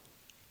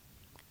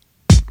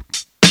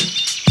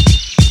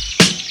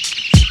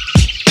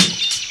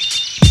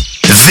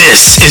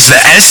This is the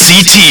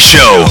SCT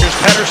Show. Here's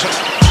Pedersen,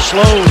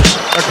 slows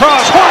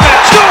across,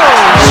 Horvat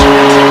scores!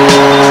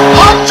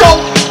 Honcho,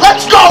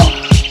 let's go!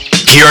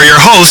 Here are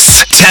your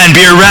hosts,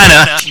 Tanbir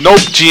Rana.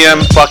 Nope,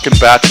 GM fucking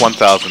bat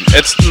 1,000.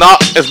 It's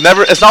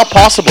not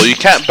possible. You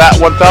can't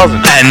bat 1,000.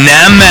 And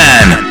Nam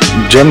Man.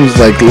 Jim's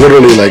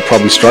literally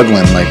probably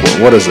struggling.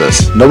 What is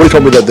this? Nobody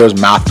told me that there's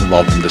math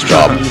involved in this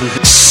job.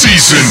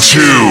 Season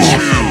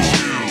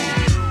 2.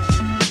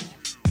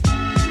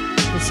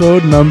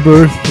 Episode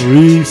number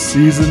 3,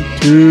 season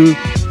 2.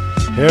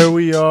 Here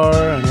we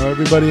are. I know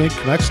everybody in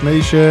Canucks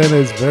Nation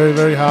is very,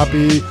 very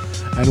happy.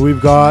 And we've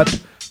got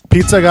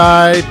Pizza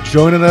Guy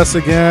joining us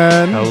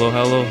again. Hello.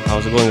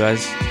 How's it going,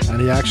 guys?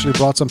 And he actually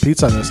brought some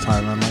pizza this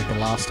time, unlike the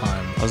last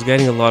time. I was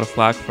getting a lot of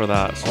flack for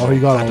that. So he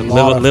got a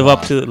lot of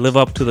live flack. live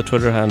up to the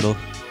Twitter handle.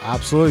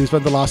 Absolutely. He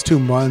spent the last 2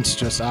 months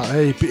just out.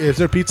 Hey, is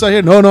there pizza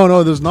here?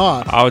 No, there's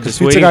not. I was just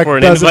Pizza waiting Guy for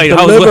an doesn't invite.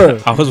 deliver.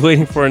 I was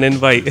waiting for an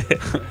invite.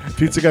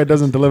 Pizza Guy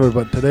doesn't deliver,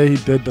 but today he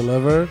did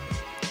deliver.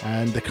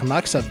 And the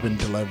Canucks have been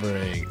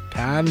delivering.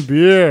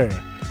 Tanbir.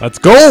 Let's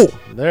go.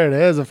 There it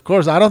is. Of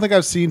course, I don't think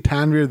I've seen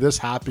Tanbir this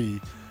happy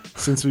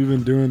since we've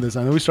been doing this.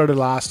 I know we started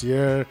last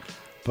year,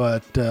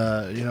 but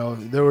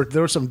there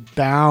were some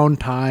down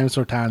times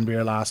for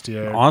Tanbir last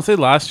year. Honestly,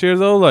 last year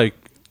though,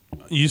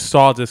 you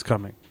saw this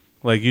coming.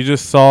 You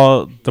just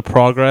saw the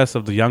progress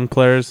of the young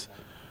players.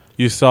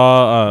 You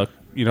saw,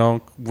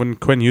 when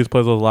Quinn Hughes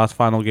plays those last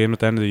final game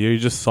at the end of the year, you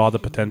just saw the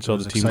potential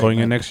of the team going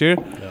in next year.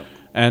 Yep.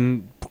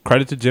 And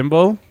credit to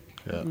Jimbo.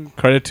 Yeah.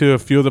 Credit to a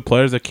few of the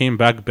players that came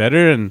back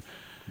better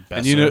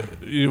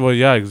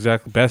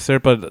exactly. Besser,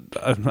 but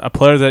a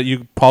player that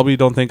you probably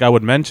don't think I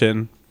would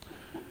mention.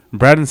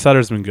 Brandon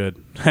Sutter's been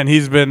good, and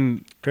he's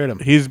been. Trade him.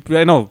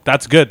 I know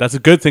that's good. That's a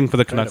good thing for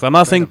the Canucks. I'm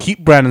not saying keep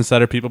Brandon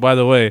Sutter, people. By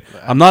the way,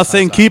 I'm not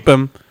saying keep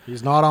him.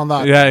 He's not on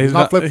that. Yeah, he's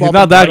not flip-flopping. He's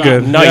not that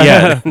good. Not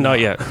yet. Not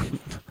yet.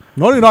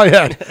 No, not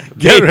yet.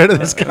 Get rid of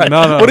this guy.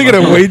 No. What are you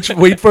gonna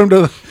wait for him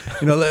to?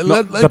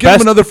 Let give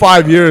him another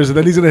 5 years, and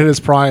then he's gonna hit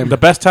his prime. The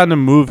best time to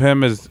move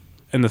him is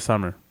in the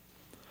summer.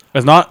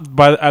 It's not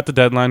at the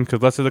deadline,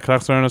 because let's say the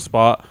Canucks are in a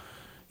spot,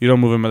 you don't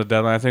move him at the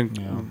deadline. I think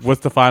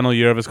with the final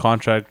year of his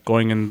contract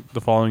going in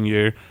the following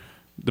year,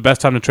 the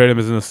best time to trade him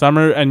is in the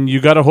summer, and you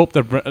got to hope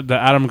that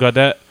Adam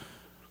Gaudette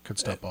could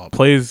step up,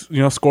 plays,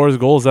 scores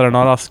goals that are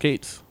not off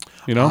skates.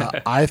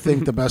 I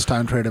think the best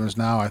time to trade him is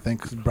now. I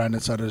think Brandon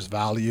Sutter's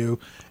value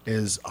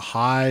is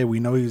high.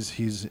 We know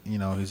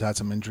he's had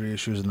some injury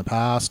issues in the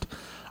past.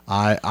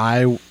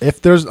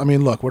 If there's,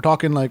 look, we're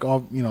talking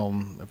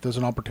if there's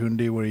an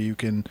opportunity where you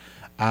can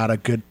add a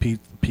good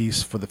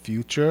piece for the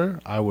future,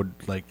 I would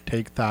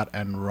take that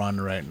and run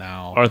right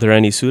now. Are there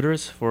any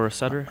suitors for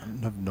Sutter?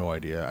 I have no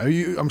idea.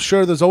 I'm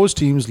sure there's always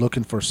teams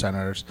looking for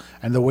centers,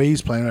 and the way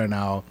he's playing right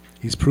now,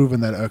 he's proven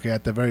that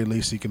at the very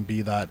least he can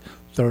be that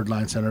third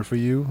line center for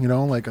you.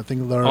 I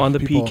think there are on the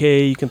people,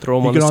 PK, you can throw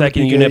him on the PK,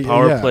 second unit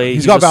power play.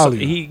 He's got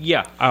value.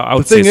 I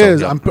would the thing say is,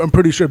 so, yeah. I'm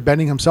pretty sure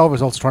Benning himself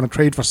is also trying to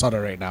trade for Sutter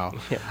right now.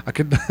 Yeah. I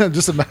could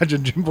just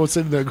imagine Jimbo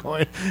sitting there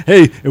going,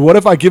 "Hey, what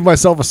if I give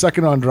myself a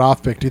second round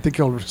draft pick? Do you think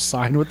he'll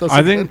sign with us?"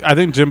 I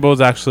think Jimbo's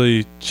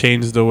actually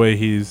changed the way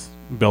he's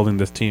building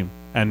this team,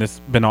 and it's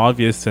been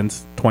obvious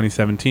since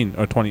 2017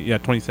 or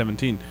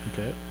 2017.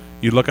 Okay.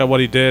 You look at what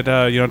he did,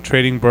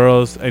 trading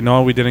Burrows. I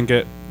know we didn't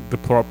get the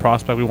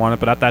prospect we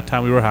wanted, but at that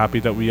time we were happy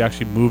that we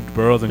actually moved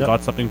Burrows and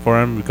got something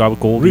for him. We got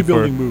Goldie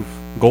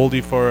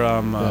for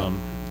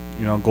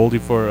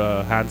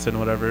Hansen,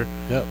 whatever.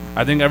 Yep.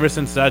 I think ever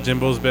since that,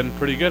 Jimbo's been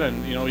pretty good,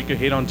 and you could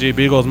hate on Jay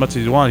Beagle as much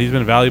as you want. He's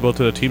been valuable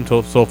to the team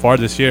so far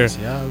this year.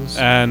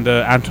 And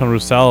Anton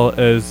Roussel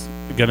is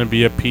going to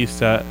be a piece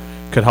that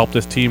could help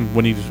this team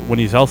when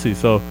he's healthy.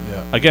 So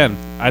again,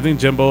 I think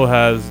Jimbo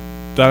has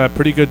done a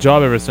pretty good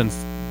job ever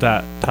since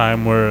that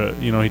time where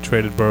he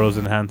traded Burrows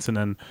and Hansen,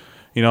 and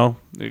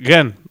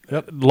again,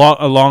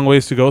 a long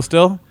ways to go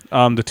still.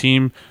 The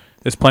team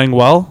is playing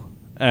well,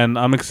 and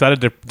I'm excited.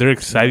 They're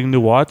exciting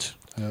to watch.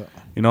 Yeah.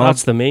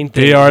 That's the main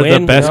thing. They are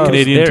the best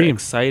Canadian team.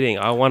 Exciting.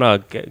 I want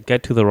to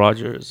get to the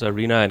Rogers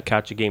Arena and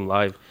catch a game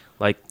live.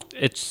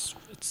 It's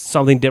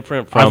something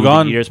different from I've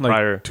gone the years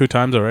prior. 2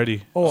 times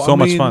already. Oh,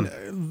 much fun.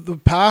 The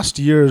past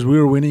years, we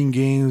were winning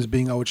games,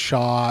 being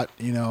outshot,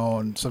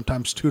 and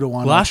sometimes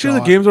 2-1. Last year, the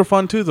games were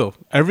fun too, though.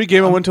 Every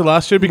game I went to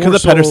last year because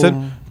of so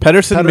Pedersen.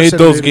 Pedersen made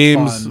those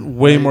games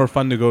way more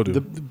fun to go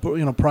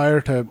to. Prior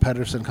to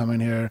Pedersen coming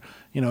here,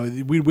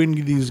 we'd win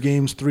these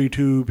games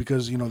 3-2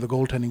 because the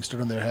goaltending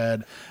stood on their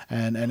head,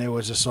 and it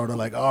was just sort of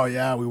oh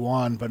yeah, we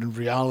won, but in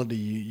reality,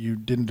 you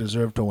didn't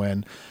deserve to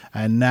win.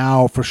 And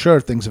now, for sure,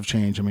 things have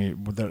changed.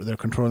 They're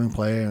controlling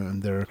play,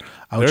 and they're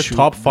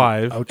top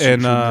 5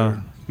 in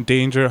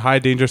high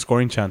danger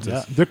scoring chances.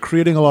 Yeah, they're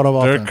creating a lot of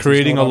offense. They're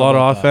creating a lot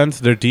of offense.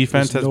 Their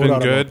defense has been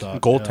good.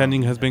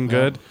 Goaltending has been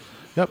good.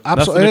 Yep,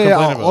 absolutely.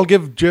 I'll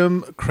give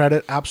Jim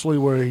credit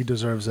absolutely where he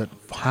deserves it.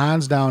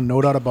 Hands down, no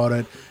doubt about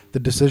it. The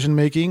decision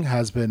making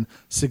has been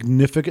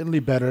significantly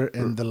better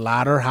in the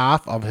latter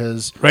half of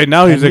his. Right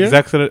now, he's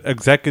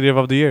executive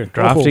of the year.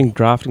 Drafting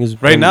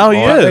is right now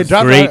he is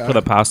great for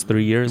the past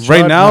 3 years.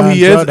 Right now,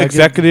 he is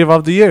executive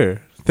of the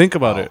year. Think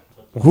about it.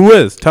 Who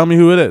is? Tell me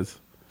who it is.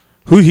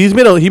 He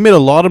made a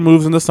lot of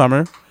moves in the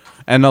summer,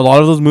 and a lot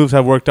of those moves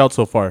have worked out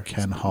so far.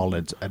 Ken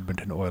Holland's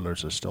Edmonton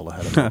Oilers are still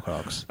ahead of the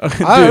Canucks.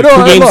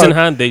 2 games in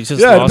hand. They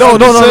just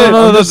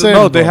lost.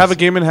 No. They have a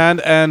game in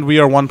hand, and we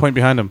are 1 point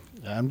behind them.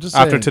 I'm just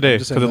after saying, today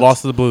because they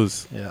lost to the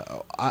Blues. Yeah,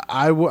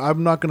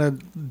 I'm not gonna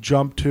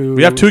jump to.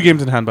 We have 2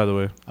 games in hand, by the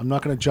way. I'm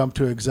not gonna jump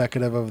to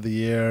executive of the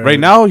year. Right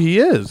now, he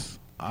is.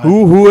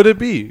 Who would it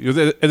be? Is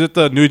it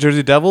the New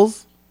Jersey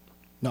Devils?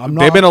 No, I'm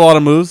not. They've been a lot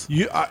of moves.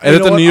 Is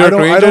it the New York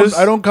Rangers?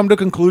 I don't come to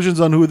conclusions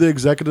on who the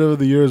executive of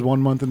the year is 1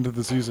 month into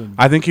the season.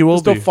 I think he will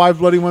be. Still 5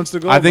 bloody months to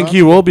go. I think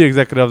he will be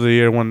executive of the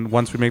year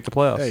once we make the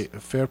playoffs. Hey,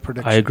 fair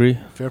prediction. I agree.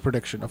 Fair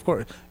prediction. Of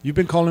course, you've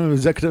been calling him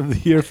executive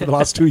of the year for the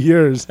last 2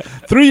 years,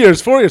 3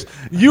 years, 4 years.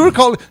 You were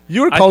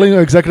calling him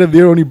executive of the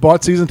year when he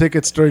bought season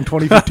tickets during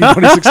 2015,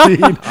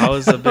 2016. I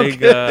was a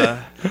big.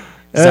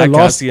 Zach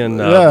Cassian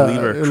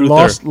believer.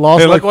 Lost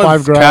like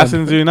 $5,000.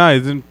 Cassian's doing now.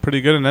 He's doing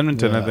pretty good in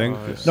Edmonton, I think.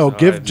 No,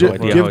 give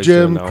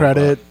Jim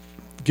credit.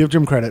 Give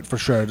Jim credit for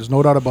sure. There's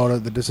no doubt about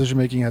it. The decision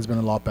making has been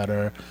a lot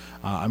better.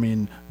 I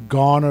mean,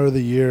 gone are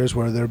the years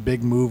where their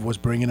big move was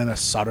bringing in a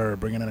Sutter,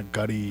 bringing in a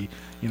Gutty.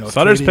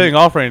 Sutter's paying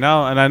off right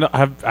now, and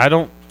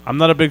I'm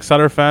not a big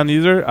Sutter fan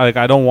either.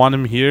 I don't want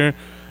him here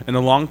in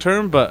the long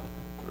term, but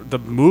the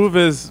move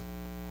is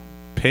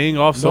paying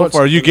off so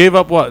far. You gave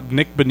up what,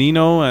 Nick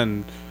Bonino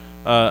and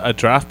a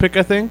draft pick,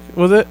 I think,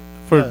 was it,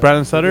 for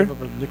Brandon Sutter? That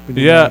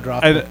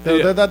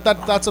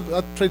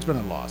trade's been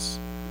a loss.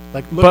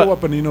 Like, look at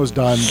what Bonino's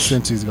done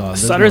since he's gone.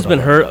 Sutter's been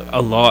hurt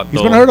a lot, though.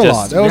 He's been hurt a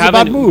lot. That was a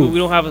bad move. We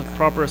don't have a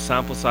proper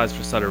sample size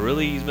for Sutter.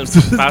 Really, he's been for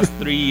the past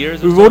 3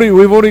 yeears.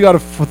 We've only got a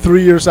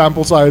 3-year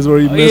sample size where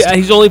he missed. Yeah,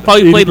 he's only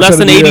probably played less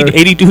than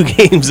 82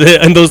 games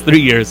in those 3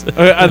 years.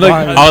 I'd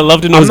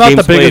love to know his games played. I'm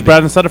not the biggest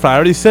Brandon Sutter fan. I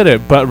already said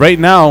it, but right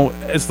now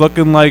it's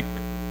looking like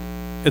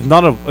it's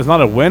not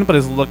a win, but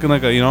it's looking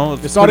like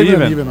it's not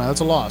even an even, man. That's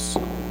a loss.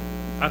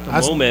 At the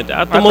moment, you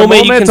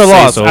can it's a say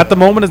loss. so. At the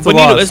moment, it's a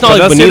loss. It's not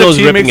like Bonino's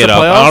ripping it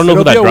up. I don't know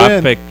who that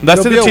draft pick.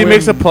 Let's say the team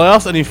makes the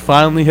playoffs and he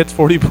finally hits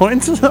 40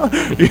 points.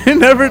 You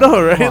never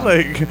know,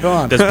 right? Come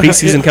on. Does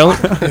preseason count?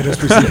 Yeah, does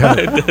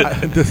preseason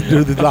count? Does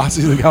the last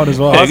season count as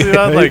well? I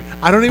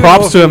don't even.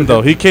 Props to him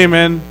though. He came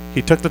in,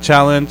 he took the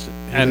challenge,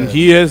 and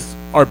he is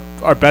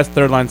our best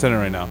third line center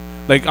right now.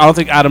 Like, I don't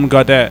think Adam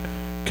Gaudette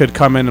could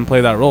come in and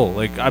play that role.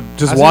 Like, I'm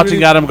just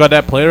watching Adam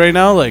Gaudette play right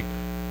now. Like,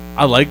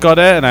 I like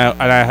Gaudette, and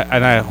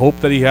I hope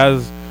that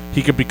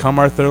he could become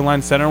our third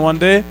line center one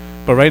day.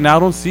 But right now, I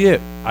don't see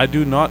it. I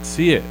do not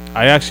see it.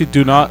 I actually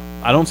do not.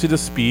 I don't see the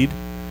speed.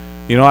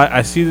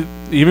 I see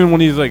even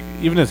when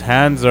even his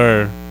hands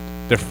they're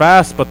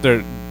fast, but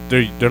they're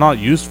not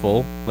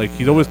useful. Like,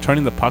 he's always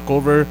turning the puck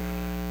over.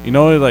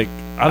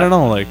 I don't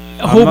know. Like,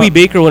 Hobie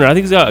Baker winner. I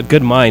think he's got a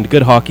good mind,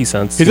 good hockey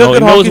sense. He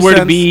knows where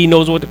to be. He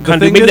knows what to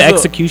kind of do. Maybe the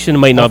execution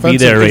might not be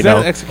there right now.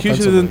 The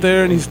execution isn't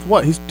there, and he's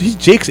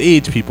Jake's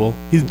age, people.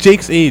 He's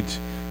Jake's age.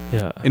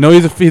 Yeah.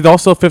 He's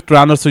also a 5th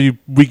rounder, so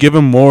we give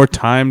him more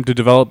time to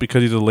develop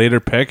because he's a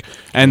later pick,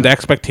 and the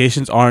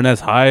expectations aren't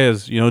as high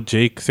as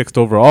Jake 6th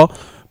overall.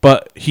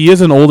 But he is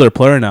an older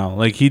player now.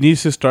 Like, he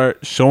needs to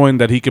start showing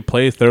that he could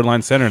play third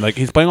line center. Like,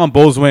 he's playing on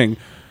Bo's wing.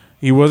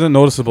 He wasn't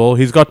noticeable.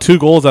 He's got 2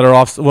 goals that are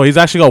off. Well, he's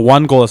actually got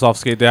 1 goal that's off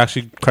skate. They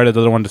actually credit the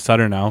other one to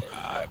Sutter now.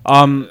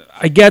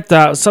 I get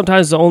that.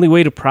 Sometimes the only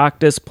way to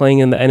practice playing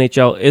in the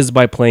NHL is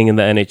by playing in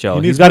the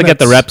NHL. He's got to get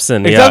the reps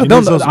in. Exactly.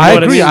 Yeah. I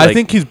agree. I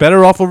think he's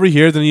better off over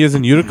here than he is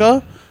in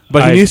Utica.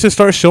 But he needs to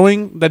start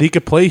showing that he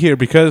could play here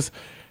because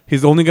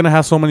he's only going to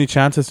have so many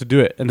chances to do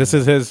it. And this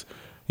is his...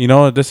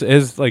 this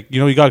is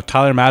you got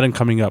Tyler Madden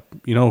coming up.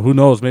 Who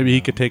knows? Maybe he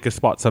could take his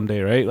spot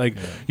someday, right? Like,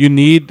 you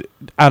need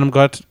Adam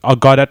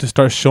Gaudette to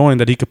start showing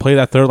that he could play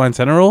that third line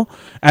center role.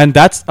 And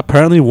that's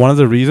apparently one of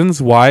the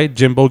reasons why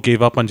Jimbo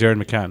gave up on Jared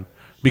McCann.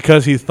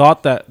 Because he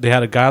thought that they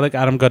had a guy like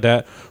Adam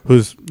Gaudette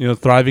who's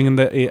thriving in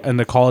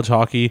the college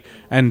hockey,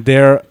 and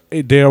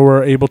they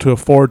were able to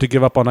afford to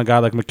give up on a guy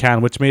like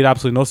McCann, which made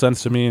absolutely no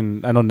sense to me.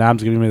 And I know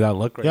Nam's giving me that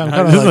look right now. I'm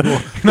kind of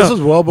like, this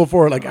is well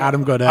before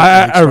Adam Gaudette.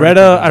 I read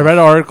an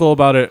article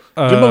about it.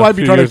 Jimbo might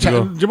be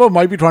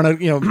trying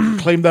to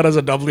claim that as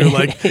a W.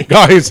 Like,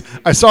 guys,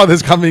 I saw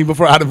this coming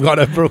before Adam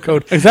Gaudette broke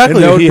out.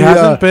 Exactly. He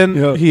hasn't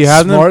been. He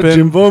hasn't smart been.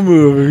 Jimbo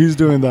move if he's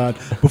doing that.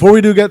 Before we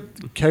do get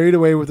carried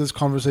away with this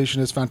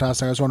conversation, it's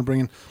fantastic. I just want to bring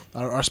in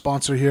our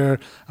sponsor here,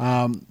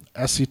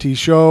 SCT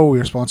Show.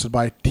 We are sponsored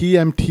by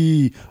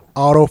TMT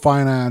Auto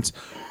Finance.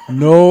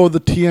 No,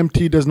 the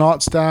TMT does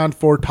not stand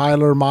for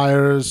Tyler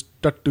Myers,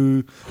 but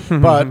TMT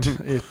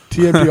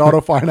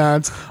Auto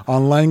Finance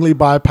on Langley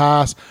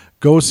Bypass.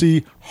 Go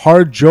see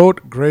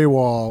Harjot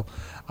Greywall.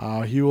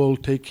 He will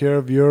take care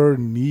of your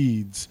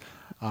needs.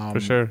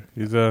 For sure.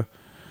 He's a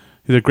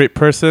great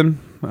person,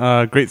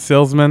 great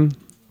salesman.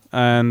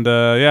 And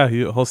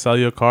he'll sell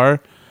you a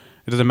car,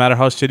 It doesn't matter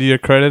how shitty your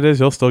credit is;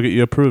 he'll still get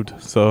you approved.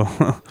 So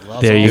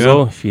There you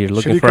go. If you're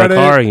looking Shitty for credit. a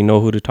car, you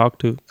know who to talk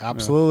to.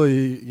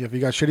 Absolutely. If you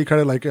got shitty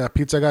credit like a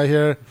pizza guy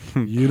here,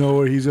 you know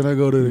where he's gonna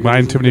go to.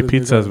 buying too many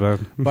pizzas,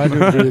 man. Buying too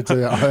many pizza.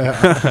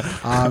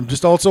 Yeah.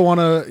 Just also want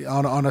to,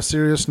 on a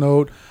serious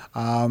note,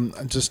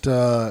 just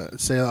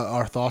say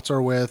our thoughts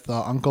are with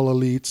Uncle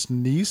Elite's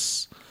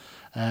niece,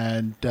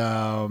 and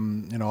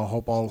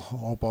hope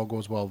all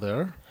goes well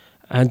there.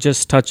 And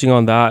just touching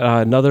on that,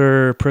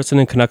 another person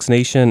in Canucks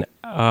Nation,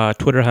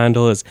 Twitter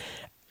handle is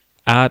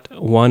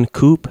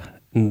 @1coop,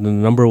 the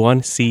number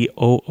 1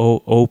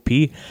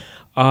 COOP.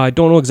 I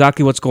don't know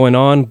exactly what's going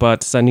on,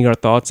 but sending our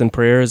thoughts and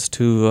prayers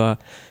to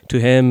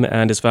him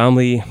and his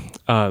family.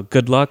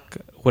 Good luck,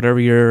 whatever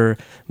you're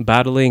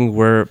battling.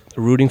 We're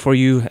rooting for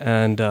you,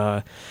 and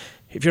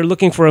if you're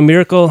looking for a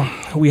miracle,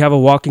 we have a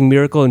walking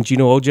miracle in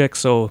Gino Ojek.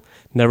 So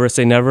never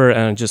say never,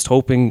 and just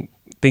hoping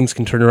things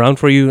can turn around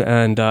for you.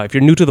 And if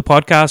you're new to the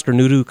podcast or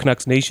new to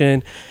Canucks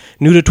Nation,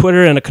 new to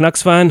Twitter and a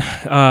Canucks fan,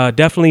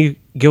 definitely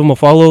give him a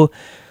follow.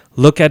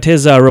 Look at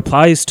his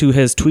replies to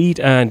his tweet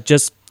and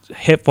just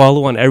hit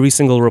follow on every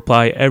single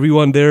reply.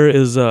 Everyone there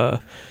is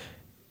a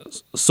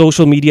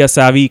social media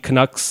savvy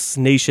Canucks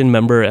Nation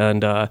member,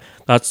 and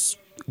that's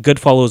good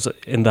follows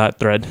in that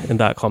thread, in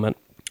that comment.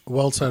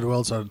 Well said,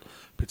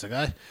 pizza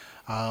guy.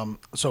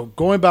 So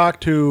going back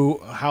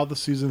to how the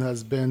season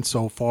has been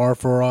so far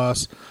for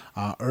us,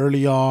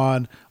 early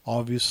on,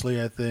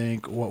 obviously, I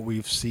think what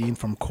we've seen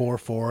from Core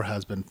 4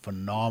 has been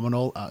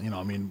phenomenal.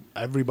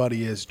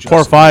 Everybody is just...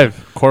 Core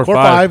 5. Core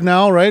 5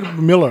 now, right?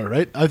 Miller,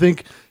 right? I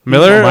think...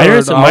 Miller?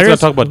 Myers? I was going to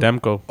talk about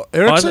Demko.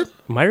 Erickson?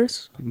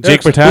 Myers?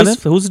 Jake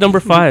Bertanen? Who's number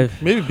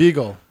 5? Maybe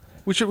Beagle.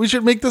 We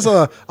should make this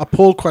a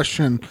poll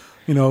question.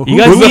 You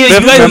guys Who's the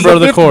fifth member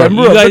of the core?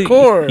 Member of the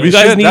core? You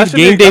guys need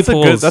game day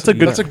polls. That's a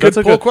good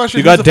poll question.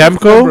 You got Who's the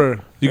fifth Demko,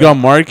 member? you got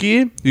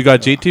Markey, you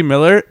got JT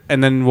Miller,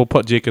 and then we'll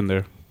put Jake in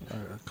there.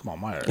 Come on,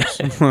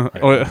 Myers. Oh, Come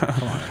on, it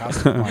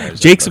has to be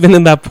Myers. Jake's been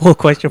in that poll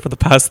question for the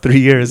past 3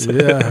 years.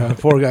 Yeah,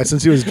 poor guy,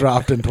 since he was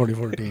drafted in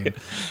 2014.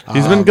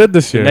 He's been good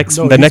this year. The he's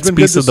next been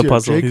piece good of the this year.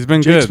 puzzle. He's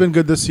been Jake's good. been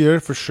good this year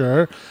for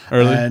sure.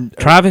 Early. And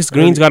Travis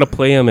Green's got to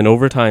play him in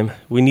overtime.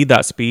 We need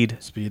that speed.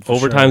 for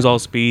Overtime's sure. all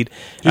speed.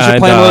 You should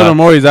play him a little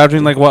more. He's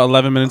averaging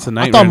 11 minutes a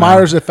night. I thought right now.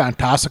 Myers did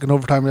fantastic in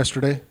overtime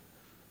yesterday.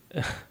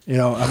 I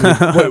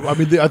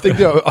think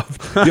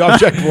the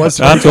object was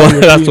to That's beat one.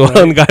 your That's team, one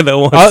right? guy that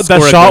wants.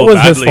 That shot was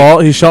his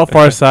fault. He shot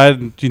far side.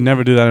 And you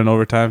never do that in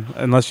overtime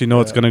unless you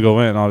know it's going to go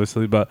in,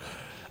 obviously. But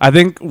I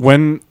think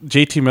when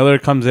JT Miller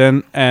comes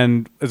in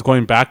and is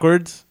going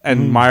backwards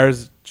and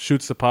Myers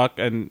shoots the puck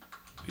and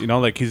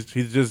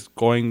he's just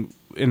going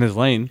in his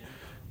lane,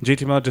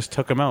 JT Miller just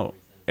took him out.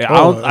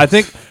 I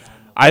think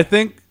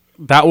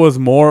that was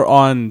more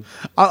on.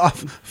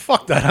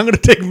 Fuck that! I'm gonna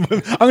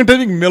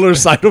take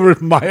Miller's side over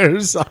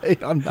Myers' side.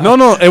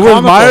 No, it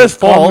was Myers'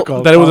 fault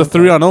that it was a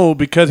 3-0 3-0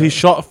 because he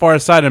shot far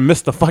side and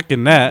missed the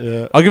fucking net.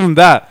 Yeah. I'll give him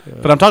that.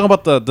 But I'm talking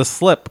about the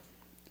slip.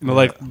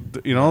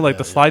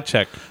 The slide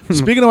check.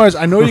 Speaking of Myers,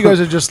 I know you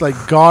guys are just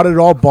got it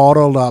all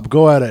bottled up.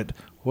 Go at it.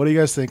 What do you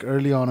guys think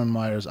early on in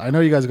Myers? I know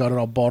you guys got it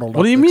all bottled up.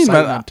 What do you mean,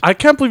 man? Excitement. I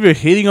can't believe you're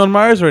hating on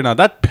Myers right now.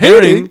 That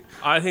pairing.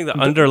 I think the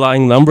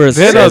underlying numbers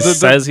Yeah,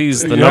 says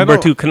he's the yeah, I number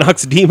know. 2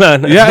 Canucks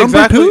D-man. Yeah, Number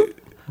exactly. two?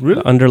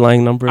 The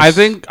underlying numbers. I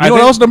think. You know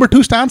what else number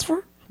 2 stands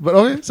for? But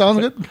okay, sounds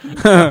good.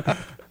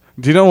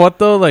 Do you know what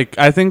though?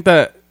 I think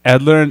that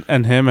Edler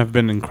and him have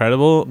been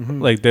incredible.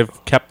 They've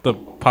kept the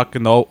puck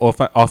in the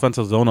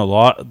offensive zone a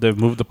lot. They've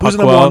moved the puck Who's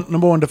the well.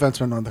 number one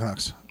defenseman on the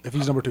Canucks? If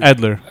he's number 2,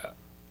 Edler.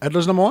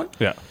 Edler's number 1.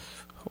 Yeah.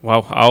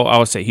 Wow, I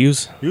would say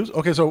Hughes. Hughes.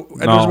 Okay, so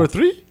Edler's No. number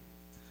 3.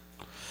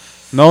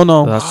 No.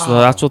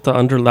 That's what that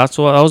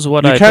was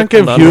what You I can't took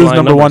from give the Hughes underlying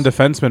number 1 numbers.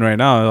 defenseman right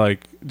now.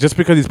 Just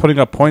because he's putting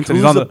up points and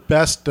Who's he's on the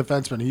best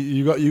defenseman?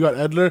 You got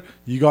Edler.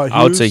 You got Hughes.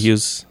 I would say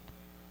Hughes.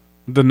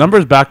 the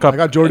numbers back up. I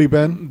got Jordy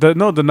Ben. The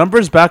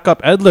numbers back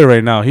up Edler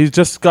right now. He's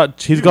got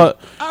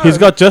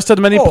just as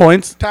many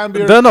points.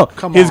 Tanbeer,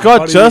 come He's on, got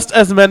buddy. just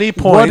as many What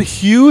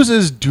points. He's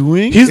is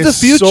doing He's is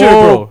the future,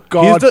 so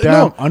bro. He's the- goddamn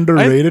no,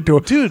 underrated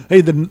dude.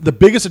 Hey, the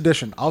biggest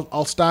addition.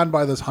 I'll stand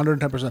by this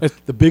 110%.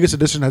 The biggest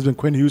addition has been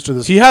Quinn Hughes to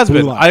this. He has blue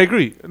been. line. I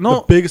agree. No,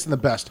 The biggest and the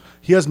best.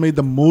 He has made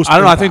the most. I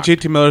don't know. I think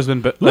impact. JT Miller's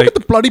been Look at the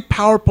bloody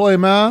power play,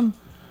 man.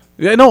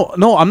 Yeah, no.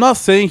 I'm not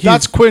saying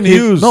That's Quinn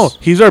Hughes. No,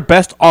 he's our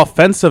best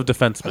offensive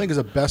defenseman. I think he's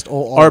the best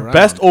all Our around.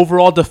 best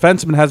overall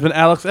defenseman has been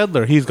Alex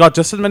Edler. He's got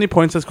just as many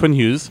points as Quinn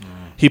Hughes.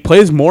 He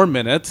plays more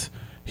minutes.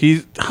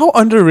 How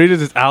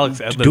underrated is Alex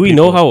Edler? Do we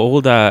know how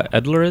old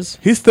Edler is?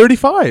 He's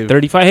 35?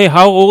 35. Hey,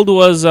 how old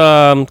was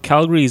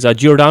Calgary's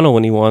Giordano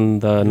when he won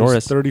the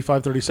Norris?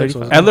 35, 36.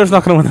 wasn't Edler's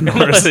not going to win the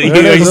Norris.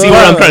 You see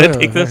where I'm trying to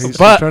take this? He's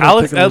But trying to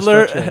Alex take it in the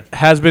Edler structure.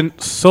 has been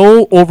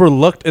so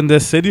overlooked in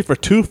this city for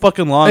too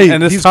fucking long. Hey,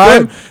 and this he's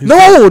time, good. He's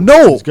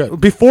no. He's good.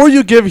 Before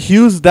you give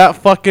Hughes that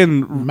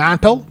fucking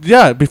Mantle.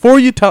 yeah, before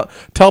you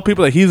tell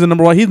people that he's the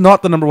number 1, he's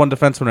not the number 1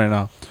 defenseman right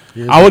now.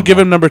 He is I would number give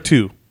him number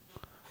 2.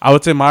 I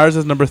would say Myers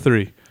is number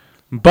 3.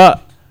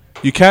 But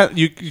you can't.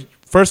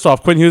 First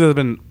off, Quinn Hughes has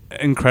been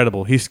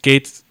incredible. He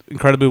skates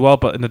incredibly well,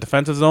 but in the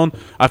defensive zone,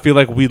 I feel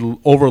like we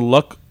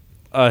overlook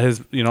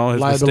his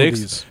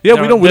mistakes. Yeah,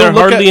 we don't look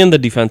hardly at, in the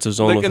defensive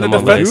zone like, with in him the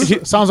on the defense-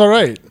 ice. Sounds all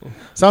right.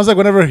 Sounds like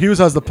whenever Hughes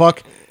has the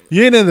puck,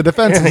 you ain't in the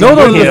defensive No,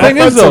 zone. the Yeah. thing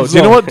is though, Offensive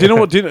do you know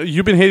what?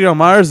 You've been hating on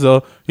Myers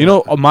though. You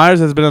know, Myers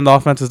has been in the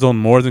offensive zone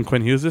more than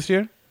Quinn Hughes this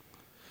year.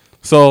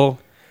 So,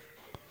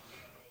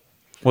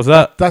 what's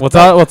that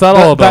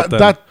all about?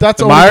 Then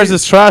That's Myers only,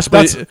 is trash.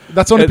 But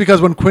that's only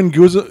because when Quinn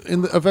Hughes is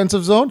in the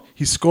offensive zone,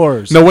 he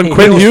scores. no, when He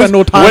Quinn don't Hughes, spend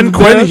no time when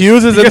Quinn there,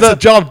 Hughes is he in gets the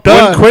job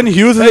done. when Quinn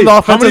Hughes is in the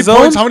offensive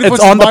zone, how many it's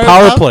points on does the Myers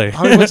power have? play.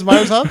 How many points does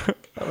Myers have?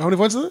 How many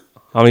points is it?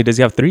 How many does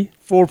he have? 3?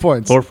 4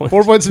 points. 4 points.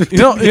 4 points. You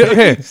know,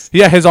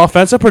 his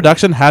offensive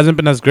production hasn't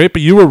been as great,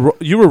 but you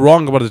were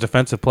wrong about his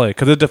defensive play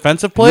because his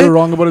defensive play. You're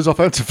wrong about his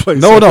offensive play.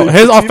 No, so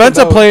his even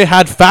offensive though- play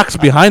had facts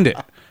behind it.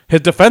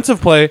 His defensive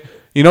play,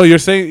 you're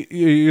saying,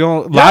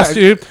 last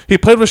year he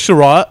played with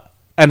Sherratt,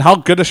 and how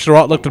good has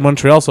Sherratt looked in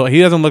Montreal? So he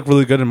doesn't look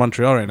really good in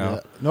Montreal right now.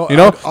 Yeah.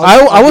 No,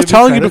 I was give you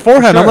telling you credit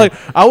beforehand.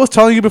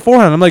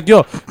 for I'm like,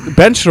 yo,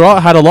 Ben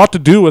Sherratt had a lot to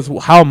do with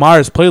how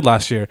Myers played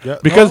last year. Yeah.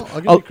 Because No,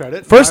 I'll give you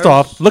credit. first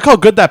Myers- off, look how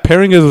good that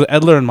pairing is with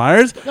Edler and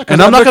Myers. Yeah, 'cause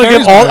and I'm not Edler gonna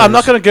give carries all. I'm Myers.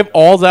 not gonna give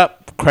all that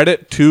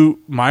credit to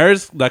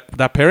Myers.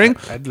 That pairing.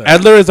 Edler.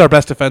 Edler is our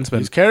best defenseman.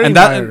 He's carrying and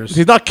that, Myers.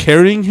 He's not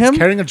carrying him.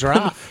 carrying a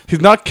giraffe.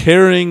 He's not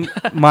carrying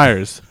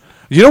Myers.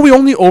 You know, we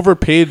only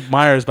overpaid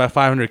Myers by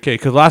 $500K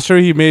because last year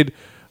he made,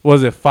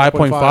 was it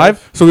 5.5?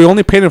 So we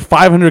only paid him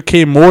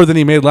 $500K more than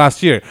he made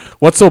last year.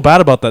 What's so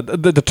bad about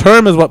that? The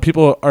term is what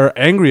people are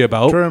angry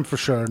about. Term for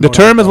sure. The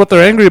term is what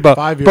they're angry about.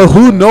 5 years. But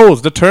who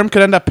knows? The term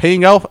could end up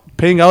paying out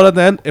at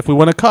the end if we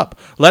win a cup.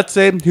 Let's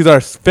say he's our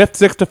 5th,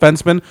 6th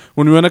defenseman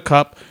when we win a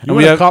cup. You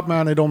win a cup,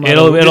 man. It don't matter.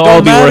 It'll It all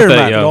don't be matter, worth it.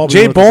 man. Yeah.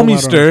 Jay It don't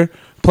matter. Bolmeister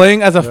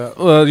playing as a,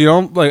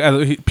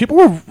 people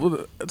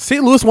were,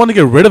 St. Louis wanted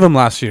to get rid of him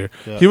last year.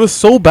 Yeah. He was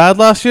so bad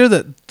last year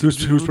that He was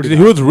pretty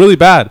he was really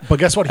bad. But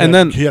guess what?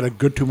 He had a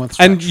good 2 months.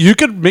 And you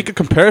could make a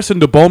comparison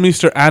to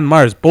Bolmeister and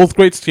Myers, both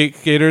great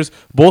skaters,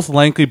 both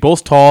lengthy,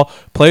 both tall,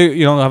 play,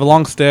 have a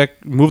long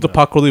stick, move the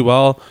puck really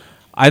well.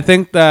 I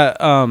think that.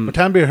 But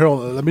Tanbeer Hill,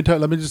 let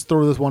me just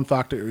throw this one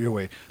factor your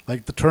way.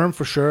 Like the term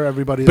for sure,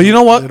 everybody. But you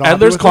know what? they're not happy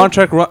Edler's with it.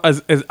 contract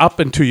is up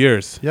in 2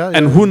 years. Yeah,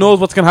 and yeah, who yeah. knows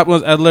what's gonna happen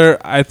with Edler?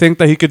 I think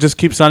that he could just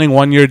keep signing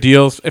 1-year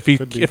deals if he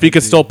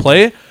could still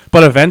play.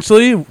 But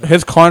eventually,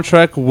 his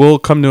contract will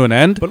come to an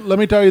end. But let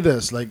me tell you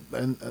this: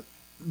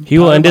 He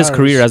will Tyler end his Myers-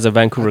 career as a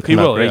Vancouver He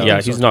Canuck, will, right? yeah.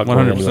 Yeah, he's not going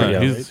 100%. anywhere.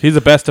 Yeah. He's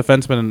the best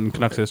defenseman in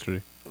Canucks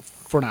history.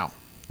 for now.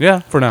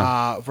 Yeah, for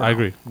now. For I now.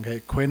 agree.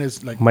 Okay, Quinn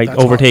is like Might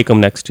that's overtake him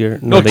next year.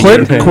 No, the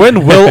Quinn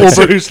year. will over.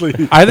 Seriously,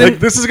 I think like,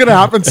 this is gonna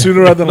happen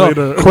sooner rather than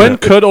later. Quinn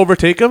could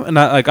overtake him, and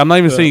I'm not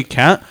even saying he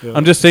can't. Yeah.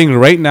 I'm just saying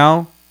right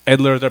now,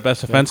 Edler is our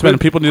best defenseman,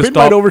 and people need to Quinn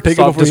might stop overtake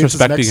him before he hits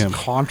his disrespecting next him.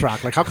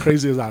 contract. Like how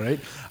crazy is that, right?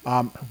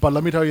 But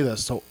let me tell you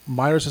this: so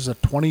Myers is a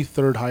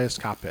 23rd highest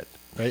cap hit,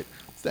 right?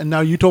 And now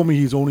you told me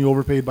he's only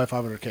overpaid by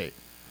 $500K.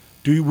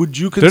 Would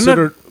you Didn't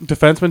consider a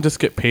defenseman just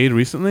get paid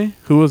recently?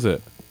 Who was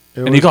it? It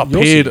And he was got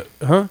Yossi. paid,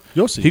 huh?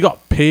 Yossi. He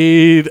got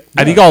paid,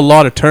 and he Yeah. got a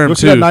lot of term Yossi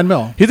too. got $9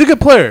 million. He's a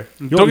good player.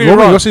 Don't get me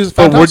wrong. Yossi is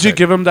But would you fantastic.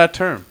 give him that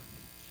term?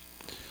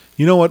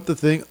 You know what the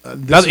thing?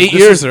 That's 8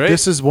 years, right?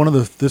 This is one of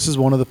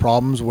the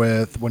problems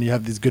with when you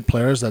have these good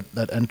players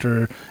that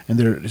enter in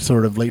their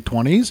sort of late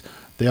 20s.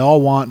 They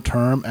all want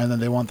term, and then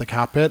they want the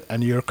cap hit,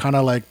 and you're kind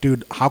of like,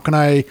 dude, how can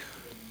I,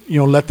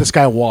 let this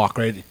guy walk?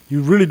 Right?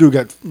 You really do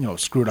get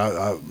screwed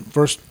out.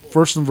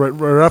 First and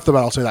right off the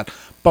bat, I'll say that.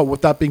 But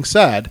with that being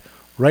said,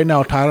 right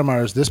now Tyler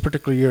Myers this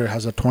particular year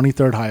has a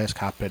 23rd highest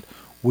cap hit.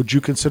 Would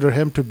you consider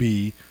him to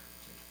be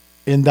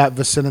in that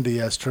vicinity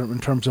in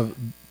terms of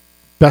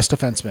best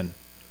defenseman?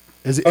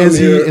 Is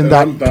he in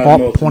that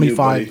top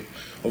 25?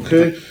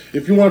 Okay,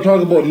 if you want to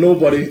talk about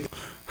nobody,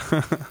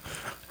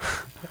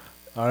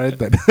 All right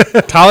then.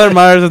 Tyler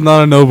Myers is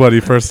not a nobody.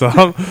 First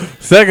off,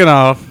 second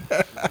off,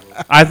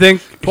 I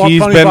think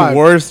he's 25. been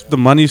worth the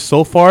money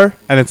so far,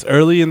 and it's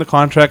early in the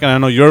contract. And I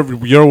know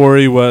your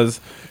worry was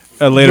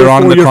later Year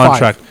on in 4, the year 5.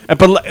 contract.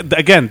 But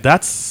again,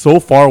 that's so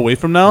far away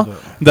from now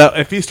that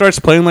if he starts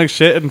playing like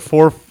shit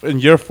in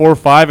year 4 or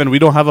 5, and we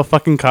don't have a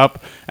fucking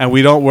cup, and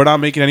we're not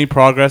making any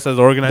progress as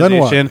an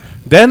organization,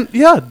 then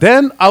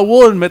I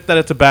will admit that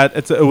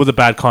it was a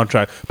bad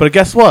contract. But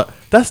guess what?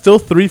 That's still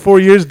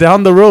 3-4 years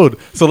down the road.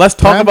 So let's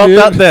talk about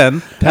that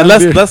then, and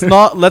let's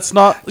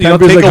not take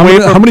like, away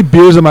from how many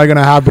beers am I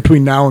gonna have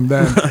between now and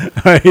then?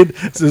 Right,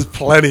 this is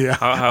plenty.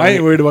 I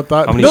ain't worried about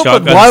that. how many No,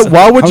 but shotguns?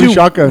 why would How many you?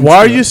 shotguns? Why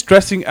are you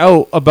stressing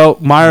out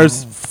about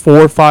Myers'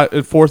 fourth,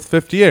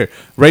 5th year?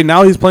 Right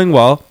now he's playing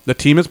well. The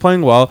team is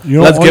playing well.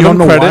 Let's give him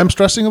know credit. why I'm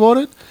stressing about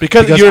it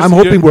Because I'm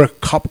hoping we're a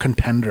cup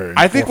contender. in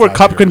I think 4 or we're 5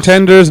 cup years.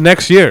 contenders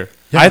next year.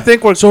 Yeah. I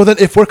think we're. So then,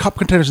 if we're cup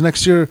contenders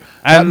next year,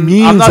 that And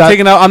means I'm not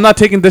that I'm not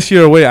taking this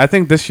year away. I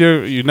think this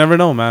year you never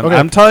know, man. Okay.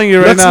 I'm telling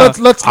you right now.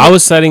 Let's I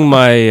was setting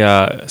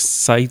my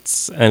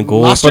sights and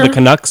goals Last for the year?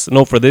 Canucks.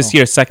 No, for this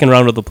year, second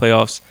round of the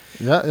playoffs.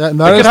 yeah, It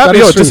could happen.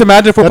 Yo, just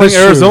imagine if we're That playing is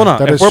true. Arizona.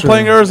 That If is we're true.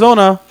 playing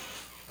Arizona,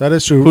 that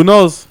is true. who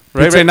knows?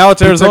 Right now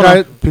it's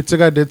Arizona. Pizza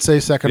Guy did say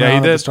second Yeah, he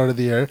round at did. the start of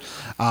the year.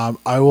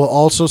 I will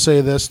also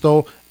say this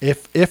though: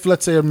 if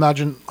let's say,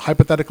 imagine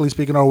hypothetically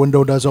speaking, our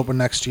window does open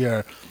next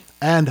year,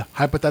 and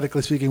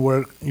hypothetically speaking,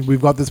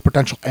 we've got this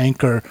potential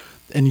anchor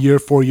in year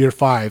 4, year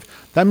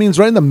 5. That means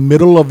right in the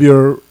middle of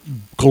your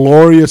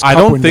glorious. I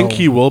cup don't window, think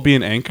he will be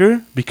an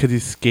anchor because he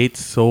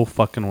skates so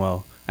fucking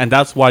well. And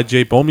that's why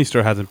Jay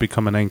Bomeister hasn't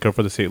become an anchor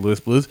for the St. Louis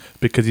Blues,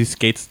 because he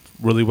skates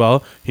really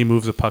well. He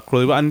moves the puck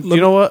really well. And you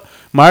know what?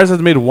 Myers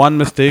has made one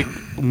mistake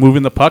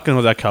moving the puck, and it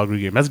was that Calgary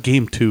game. That's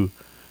game 2.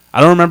 I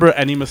don't remember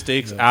any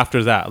mistakes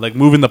after that, like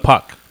moving the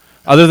puck.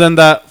 Other than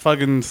that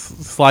fucking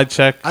slide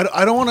check.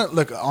 I don't want to,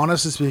 look,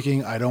 honestly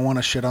speaking, I don't want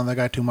to shit on that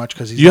guy too much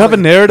because you have a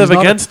narrative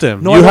against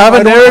him. No, you have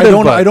a narrative.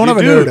 I don't have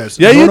a narrative.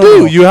 Yeah, you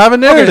do. You have a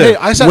narrative. Okay, hey,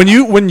 I said, when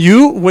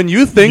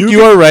you think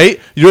you are right,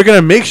 you're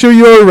gonna make sure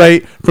you are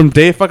right from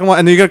day fucking one,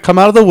 and then you're gonna come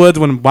out of the woods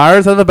when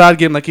Myers has a bad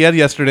game like he had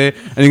yesterday,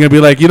 and you're gonna be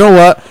like, you know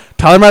what?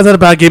 Tyler Myers had a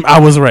bad game. I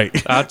was right.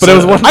 But it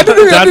was one. I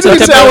didn't even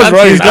say I was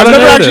right. I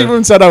never actually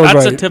even said I was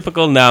right. That's a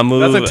typical Nam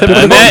move. That's a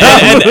typical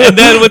and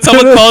then when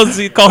someone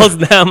calls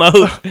Nam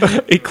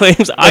out, he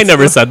claims I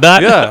never said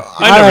that. Yeah,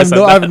 I never said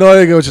that. I have no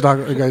idea what you're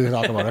talking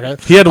about.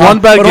 Okay, he had one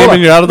bad game,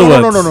 and you're out of the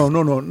woods.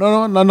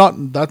 No,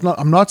 not that's not.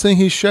 I'm not saying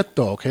he's shit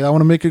though. Okay, I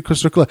want to make it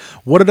crystal clear.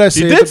 What did I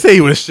say? You did say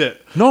he was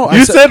shit. No,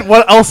 you said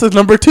what else is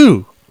number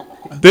 2?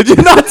 Did you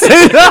not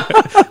say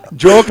that?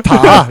 Joke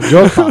ta.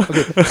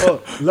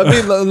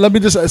 Okay. Let me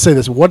just say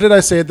this. What did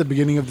I say at the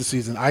beginning of the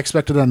season? I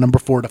expected a number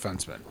 4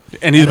 defenseman,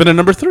 And he's been a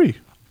number 3.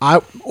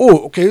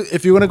 Okay.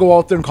 If you're gonna go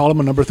out there and call him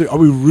a number 3, are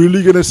we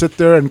really gonna sit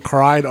there and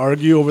cry and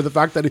argue over the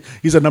fact that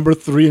he's a number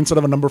 3 instead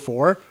of a number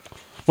 4?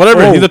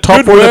 Whatever. He's a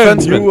top 4 win.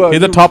 defenseman.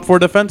 He's a top 4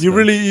 defenseman.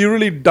 You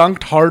really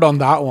dunked hard on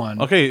that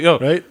one. Okay, yo.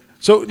 Right.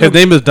 So His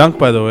name is Dunk,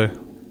 by the way.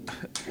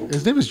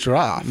 his name is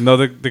Giraffe. No,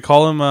 they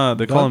call him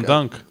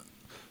Dunk.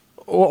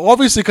 Well,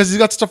 obviously, because he's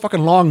got such a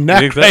fucking long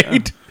neck, Exactly.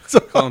 right? So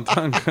Call him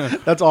Dunk.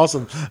 that's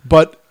awesome.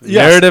 But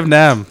yes, Narrative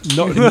Nam.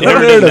 no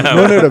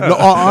narrative. No,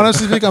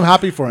 honestly speaking, I'm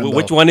happy for him.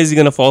 Which though. one is he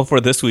gonna fall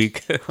for this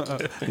week?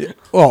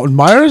 Oh,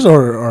 Myers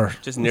or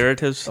Just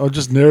narratives. oh,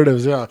 just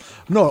narratives. Yeah.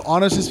 No,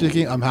 honestly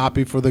speaking, I'm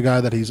happy for the guy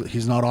that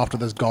he's not off to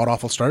this god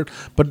awful start.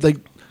 But like,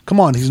 come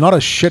on, he's not a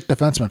shit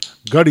defenseman.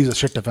 Gutty's a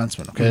shit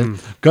defenseman. Okay,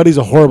 Gutty's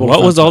a horrible.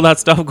 What was defenseman. all that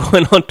stuff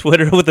going on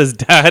Twitter with his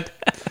dad?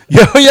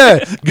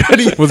 Yeah.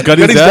 Gutty Was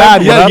Gutty's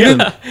dad? Yeah, What you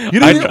happened?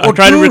 didn't. I'm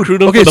trying to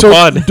recruit him for the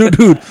pod. Dude,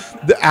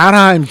 the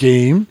Anaheim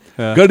game.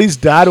 Yeah. Gutty's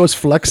dad was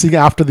flexing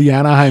after the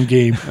Anaheim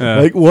game. Yeah.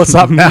 Like, what's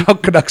up now,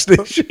 Canucks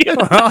Nation?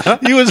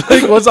 He was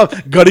like, what's up?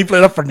 Gutty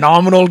played a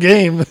phenomenal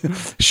game.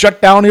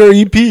 Shut down your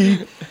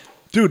EP.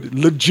 Dude,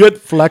 legit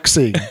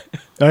flexing.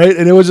 All right?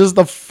 And it was just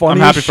the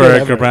funniest I'm happy for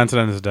Eric Branson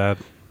and his dad.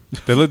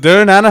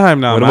 They're in Anaheim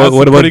now.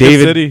 What about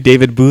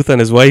David Booth and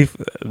his wife?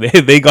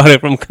 They got it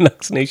from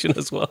Canucks Nation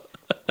as well.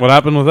 What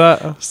happened with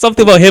that?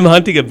 Something about him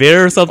hunting a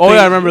bear or something. Oh,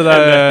 yeah, I remember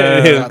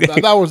that.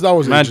 That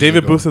was Man,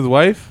 David Booth's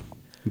wife?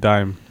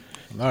 Dime.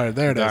 All right,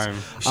 there it is.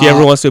 If she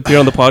ever wants to appear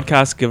on the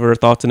podcast, give her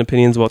thoughts and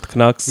opinions about the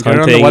Canucks, Get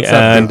her on the hunting,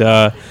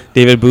 WhatsApp and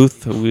David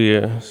Booth.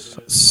 We're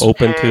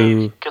open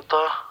to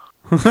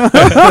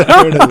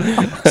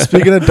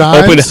Speaking of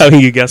dimes, open to having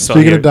you guests on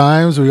speaking here. of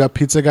dimes, we got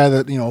Pizza Guy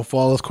that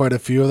follows quite a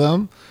few of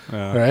them.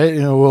 Yeah. Right?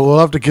 We'll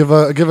have to give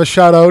a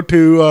shout out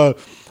to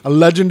a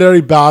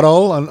legendary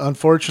battle.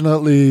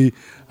 Unfortunately,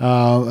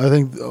 I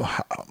think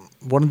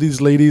one of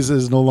these ladies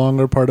is no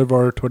longer part of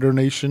our Twitter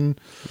nation.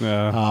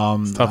 Yeah,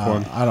 it's a tough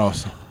one. I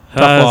don't know.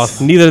 Tough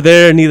loss. Neither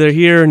there, neither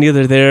here,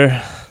 neither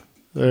there.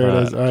 There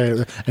it is. All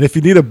right. And if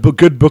you need a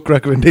good book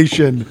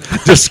recommendation,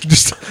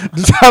 just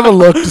have a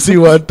look to see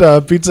what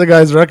Pizza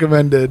Guy's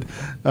recommended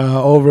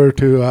over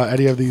to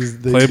any of these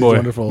Playboy.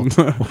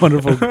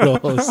 wonderful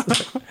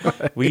girls.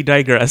 We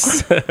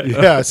digress.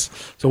 Yes.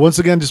 So once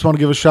again, just want to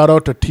give a shout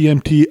out to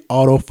TMT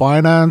Auto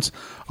Finance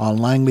on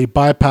Langley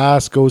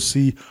Bypass. Go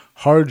see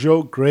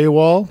Harjo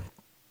Graywall.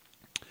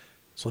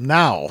 So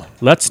now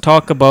Let's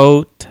talk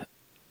about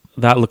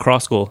that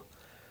lacrosse goal.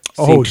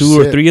 Seen 2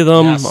 shit. or 3 of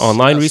them Yes,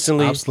 online yes,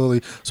 recently.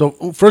 Absolutely. So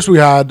first we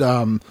had.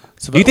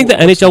 Do you think the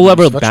NHL will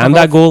ever ban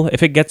that goal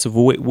if it gets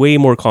way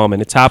more common?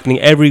 It's happening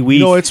every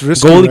week. It's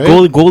risky,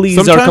 goalies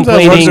Sometimes are I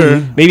complaining.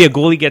 wonder- Maybe a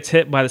goalie gets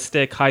hit by the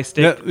stick, high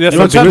stick. Yeah, It's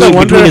sometimes I between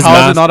wonder his how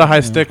mask. is it not a high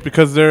stick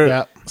because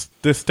Yeah.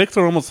 the sticks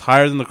are almost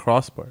higher than the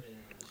crossbar.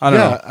 I don't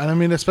know. And I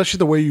mean, especially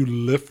the way you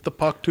lift the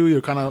puck too,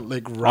 you're kind of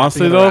like wrapping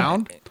Honestly, it though,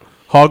 around.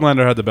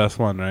 Hoglander had the best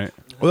one, right?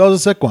 Well, that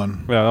was a sick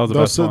one. Yeah, that was the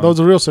best one. That was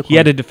a real sick He one.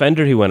 had a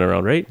defender he went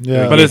around, right?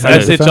 Yeah. But it's He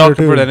had a SHL defender,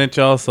 compared to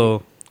too. NHL,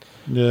 so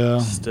Yeah.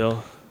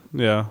 Still.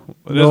 yeah,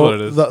 it is what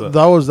it is.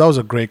 That was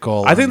a great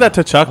goal. I think that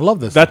Tkachuk, I love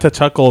this. That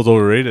Tkachuk goal is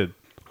overrated.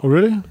 Oh,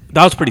 really?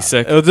 That was pretty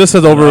sick. It was just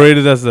as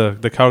overrated as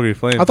the Calgary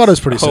Flames. I thought it was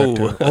pretty Oh. sick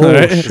too. Oh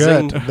Right?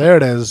 shit! There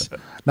it is.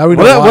 Now we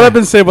know What why. I've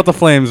been saying about the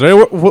Flames, right?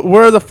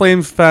 Where are the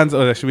Flames fans?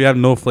 Oh, actually, we have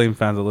no Flame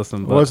fans that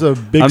listen. But What's a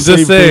big I'm save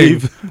just saying,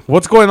 Dave?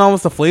 what's going on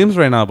with the Flames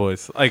right now,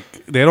 boys? Like,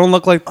 they don't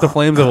look like the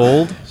Flames of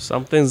old.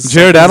 Something's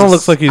Jared Allen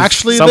looks like he's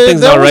Actually,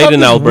 something's they not always right have in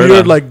this Alberta.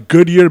 Weird, like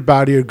good year,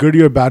 bad year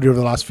over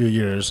the last few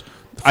years.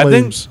 The I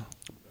think Flames.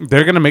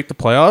 they're gonna make the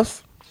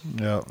playoffs,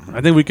 Yeah.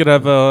 I think we could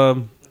have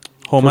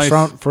home ice.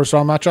 First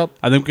round matchup.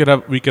 I think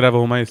we could have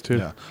home ice too.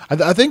 Yeah.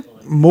 I think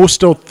most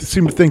still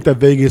seem to think that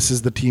Vegas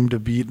is the team to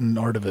beat in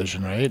our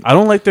division, right? I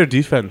don't like their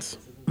defense.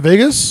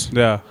 Vegas?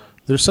 Yeah.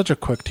 They're such a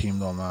quick team,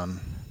 though, man.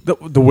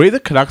 The way the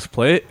Canucks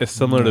play is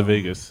similar to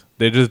Vegas.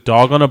 They just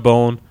dog on a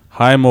bone,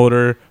 high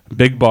motor,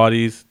 big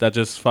bodies that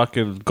just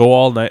fucking go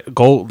all night,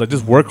 that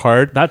just work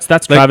hard. That's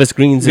Travis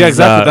Green's. Yeah,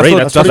 exactly.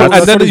 Right?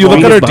 And then you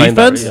look at our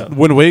defense. That,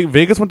 When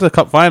Vegas went to the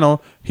Cup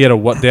final, they had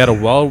a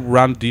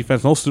well-rounded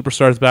defense. No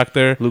superstars back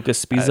there.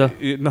 Lucas Spiza.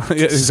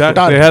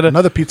 Exactly. They had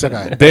another pizza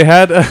guy. They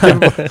had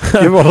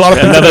give a lot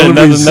of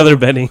another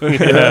Benny.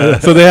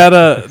 So they had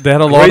a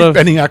lot great of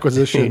Benny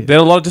acquisition. They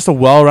had a lot of just a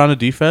well-rounded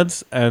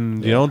defense,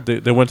 and you know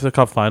they went to the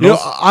Cup finals. You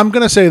know, I'm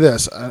gonna say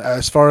this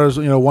as far as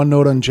one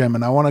note on Jim,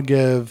 and I want to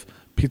give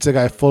Pizza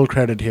Guy full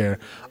credit here.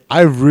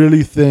 I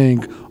really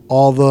think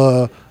all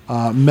the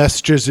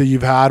messages that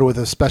you've had with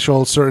a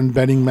special certain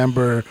betting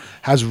member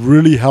has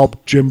really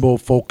helped Jimbo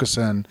focus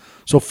in.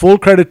 So full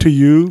credit to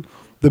you.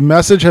 The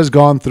message has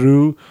gone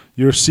through.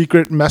 Your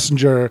secret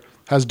messenger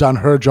has done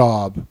her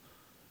job.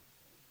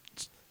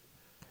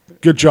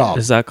 Good job.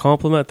 Is that a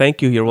compliment?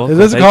 Thank you. You're welcome.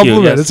 It is a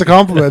compliment. Yes. It's a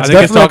compliment. It's I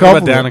think it's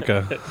definitely talking a about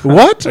compliment. Danica.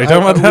 What? Are you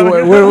talking about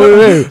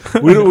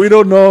Danica? Wait. We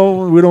don't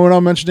know. We're not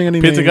mentioning any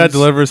Pizza names. Guy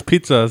delivers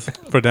pizzas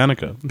for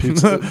Danica.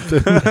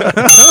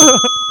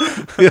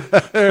 Yeah,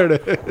 there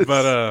it is.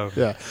 But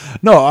Yeah.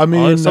 No, I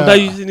mean,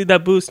 Sometimes you just need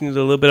that boost. You need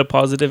a little bit of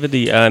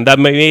positivity. And that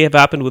may have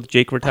happened with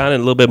Jake Vertan and a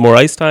little bit more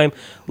ice time.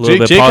 A little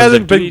bit Jake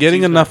hasn't positive been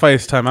getting enough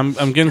ice time. I'm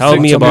getting Tell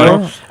sick me to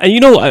about know. it.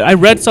 And I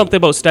read something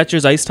about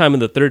Stetcher's ice time in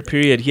the third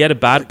period. He had a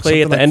bad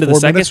play at the like end of the 4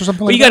 second. minutes or something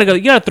But like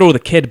you gotta throw the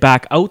kid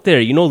back out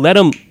there. Let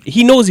him.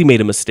 He knows he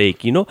made a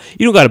mistake. You don't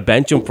gotta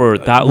bench him for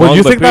that long. Well,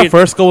 you but think that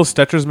first goal was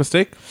Stetcher's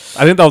mistake?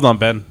 I think that was on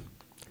Ben.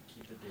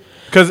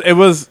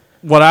 Because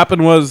what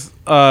happened was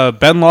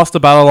Ben lost the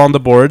battle on the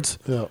boards.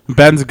 Yeah.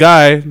 Ben's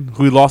guy,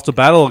 who he lost the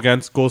battle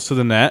against, goes to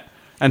the net.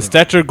 And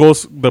Stetcher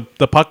goes, the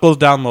puck goes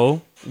down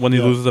low when he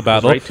loses the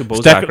battle. Right to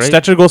Bozak, right?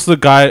 Stetcher goes to the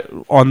guy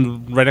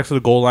right next to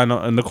the goal line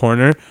in the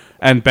corner,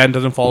 and Ben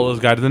doesn't follow his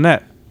guy to the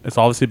net. It's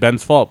obviously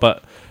Ben's fault,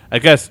 but I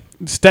guess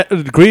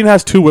Green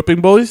has 2 whipping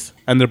boys,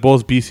 and they're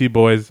both BC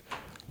boys.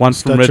 One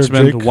from Stetcher,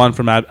 Richmond, Jake. one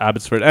from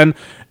Abbotsford. And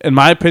in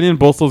my opinion,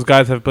 both those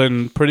guys have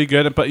been pretty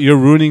good, but you're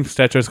ruining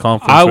Stetcher's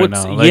confidence right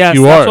now. Yes,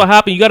 you that's are. what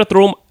happened. You got to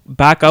throw him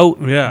back out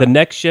the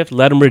next shift,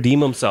 let him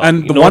redeem himself.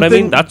 And you the know one what I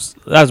thing- mean?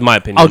 That's my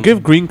opinion. I'll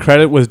give Green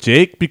credit with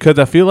Jake because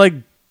I feel like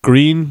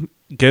Green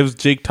gives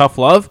Jake tough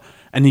love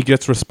and he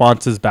gets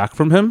responses back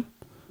from him.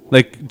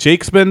 Like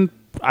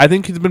I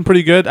think he's been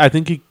pretty good. I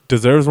think he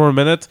deserves more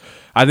minutes.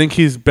 I think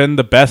he's been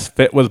the best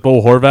fit with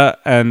Bo Horvat,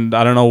 and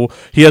I don't know.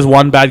 He has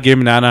one bad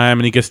game in Anaheim,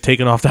 and he gets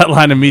taken off that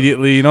line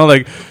immediately.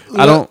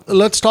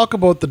 Let's talk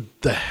about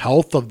the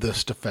health of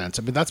this defense.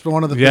 I mean, that's been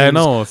one of the things I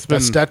know. It's that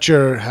been-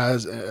 Stetcher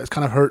has it's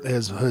kind of hurt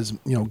his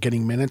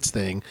getting minutes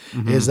thing.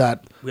 Is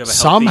that We have a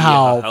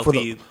somehow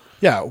healthy-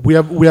 we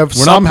have We're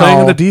somehow not playing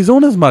in the D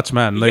zone as much,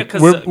 man. Yeah, Like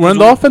 'cause, we're in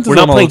the offensive We're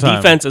zone not all playing the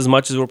time. defense as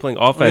much as we're playing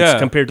offense Yeah.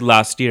 compared to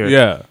last year.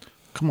 Yeah.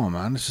 Come on,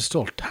 man. This is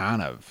still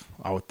Tanev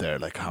out there.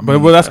 Like, I But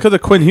mean, well, that's because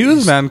of Quinn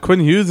Hughes, man. Quinn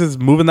Hughes is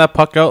moving that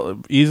puck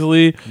out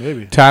easily.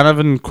 Maybe. Tanev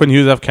and Quinn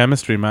Hughes have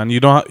chemistry, man.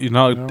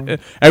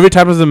 Every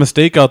time there's a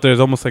mistake out there, it's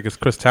almost like it's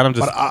Chris Tanev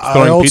just But I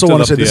throwing also pizzas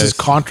want up to say the this ice. is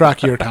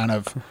contract year,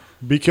 Tanev.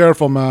 Be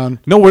careful, man.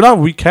 No, we're not.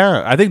 We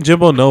can't. I think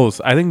Jimbo knows.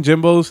 I think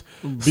Jimbo's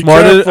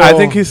smarter. careful. I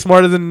think he's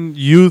smarter than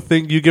you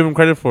think you give him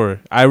credit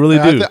for. I really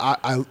do.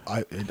 I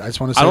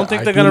just want to say I don't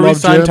think they're do going to love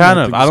re-sign Jim.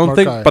 Tanev. I he's a don't smart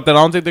think, guy. but then I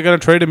don't think they're going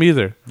to trade him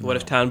either. What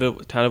if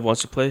Tanev wants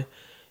to play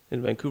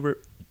in Vancouver?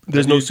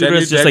 There's Then no you- then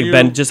suitors,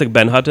 you- just like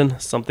Ben Hutton.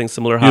 Something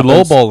similar You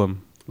happens. lowball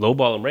him,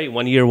 Lowball him, right?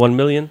 1 year, 1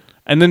 million.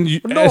 and then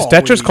No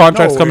Stetcher's way,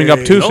 contract's no coming up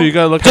way. too. No. So you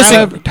got to look.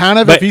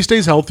 Tanev, but- if he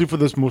stays healthy for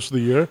this most of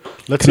the year,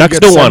 let's say Canucks he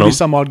don't gets want 70 him.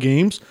 some odd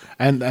games,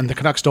 and the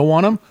Canucks don't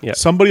want him. Yeah.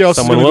 Somebody else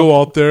Someone is going to will.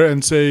 go out there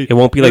and say It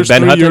won't be like "There's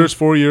Ben 3 Hutton." years,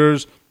 4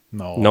 years.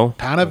 No, No.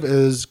 Tanev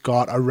has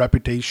got a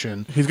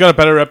reputation, He's got a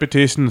better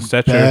reputation than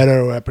Stetcher.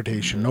 better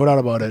reputation, no doubt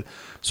about it.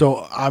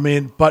 So I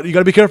mean, but you got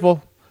to be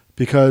careful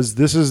because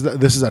this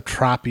is a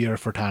trap year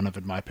for Tanev,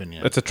 in my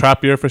opinion. It's a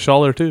trap year for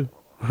Schaller too,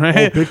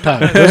 right? Oh, big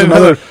time. There's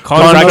another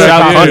Contract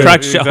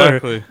Contract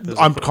Schaller.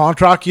 Exactly.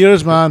 contract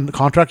years, man.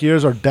 Contract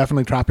years are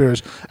definitely trap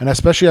years, and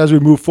especially as we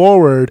move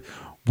forward,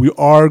 we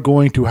are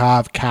going to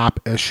have cap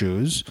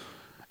issues,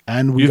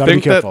 and we You got to be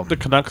think careful. that the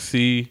Canucks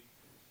see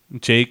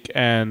Jake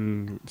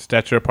and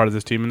Stetcher part of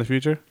this team in the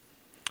future?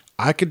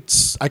 I could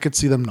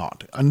see them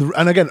not,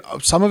 and again,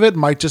 some of it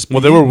might just be.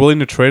 Well, they were willing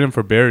to trade him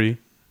for Barry.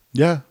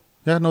 Yeah,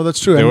 no, that's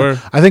true. They And were.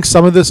 I think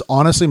some of this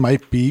honestly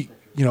might be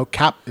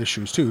cap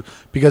issues too,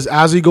 because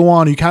as you go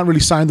on, you can't really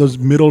sign those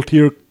middle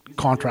tier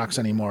contracts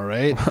anymore,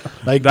 right?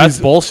 Like That's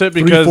these bullshit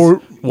 3, because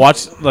 4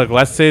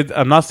 let's say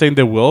I'm not saying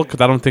they will because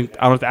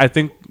I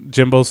think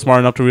Jimbo's smart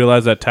enough to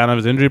realize that Tanev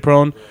is injury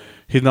prone.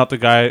 He's not the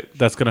guy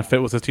that's going to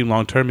fit with his team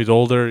long term. He's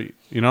older,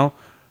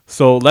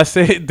 So let's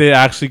say they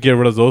actually get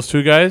rid of those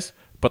 2 guys,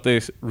 but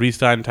they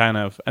re-sign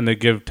Tanev and they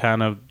give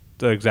Tanev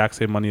the exact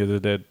same money as they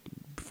did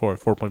for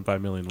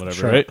 4.5 million, whatever,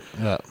 Sure. right?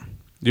 Yeah.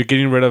 You're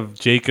getting rid of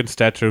Jake and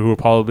Stetcher, who are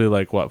probably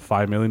like what,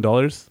 $5 million?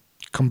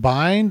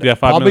 Combined, Yeah, $5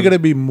 probably million. going to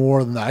be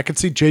more than that. I could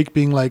see Jake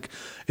being like,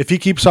 if he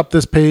keeps up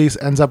this pace,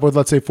 ends up with,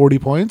 let's say, 40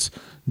 points,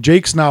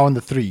 Jake's now in the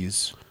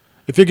threes.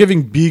 If you're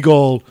giving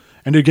Beagle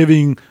and you're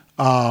giving,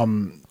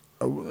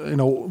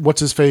 what's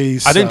his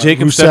face? I think Jake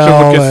and Roussel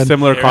Stetcher would get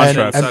similar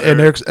contracts.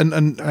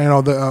 and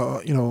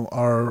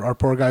our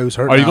poor guy who's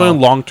hurt. Are you now. going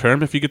long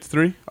term if he gets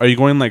 3? Are you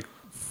going like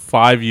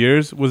 5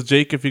 years with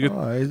Jake if you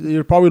get?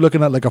 You're probably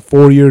looking at like a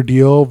 4-year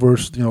deal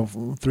versus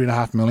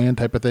 $3.5 million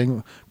type of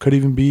thing. Could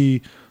even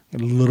be a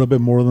little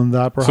bit more than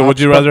that. Perhaps. So would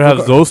you rather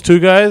have those two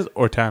guys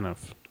or Tanev?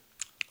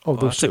 Oh,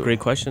 those That's two. a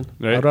great question.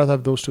 Right? I'd rather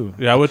have those two.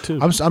 Yeah, I would too.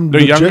 I'm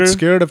They're legit younger.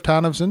 scared of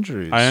Tanev's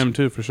injuries. I am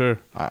too, for sure.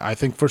 I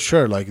think for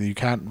sure, like you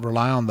can't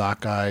rely on that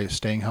guy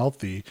staying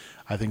healthy.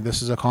 I think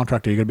this is a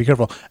contract you're going to be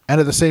careful. And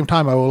at the same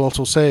time, I will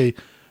also say,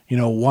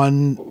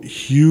 one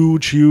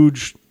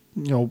huge,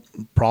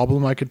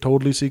 problem I could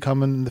totally see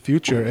coming in the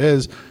future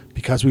is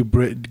because we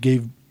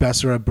gave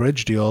Besser a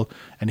bridge deal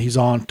and he's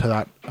on to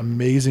that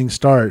amazing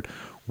start.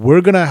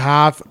 We're going to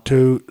have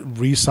to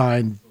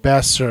re-sign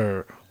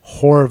Besser,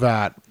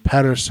 Horvat,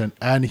 Pedersen,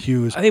 and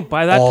Hughes. I think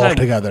by that all time,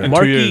 together. In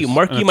 2 years.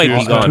 Markey In might 2 be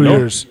years. gone. 2 No?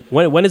 years.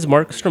 When is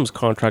Markstrom's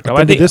contract?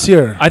 I think this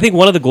year. I think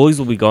one of the goalies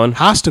will be gone.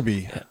 Has to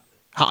be.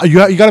 You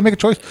got to make a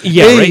choice.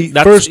 Yeah, right.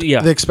 First, the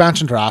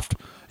expansion draft.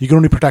 You can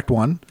only protect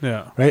one.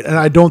 Yeah. Right. And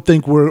I don't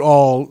think we're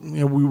all.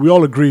 We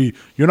all agree.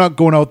 You're not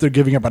going out there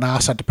giving up an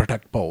asset to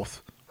protect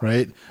both.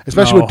 Right.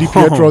 Especially No. with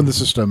DiPietro in the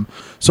system.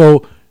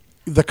 So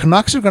the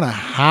Canucks are going to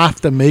have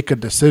to make a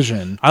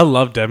decision. I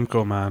love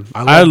Demko, man.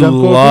 I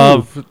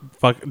love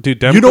Demko, dude,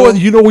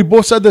 Demko. We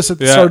both said this at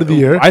the start of the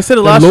year. I said it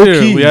And last year.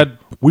 low-key,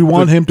 we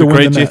want him to the win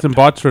great the net. Jason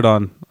Botchford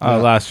on Yeah.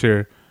 last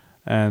year,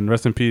 and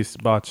rest in peace,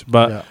 Botch.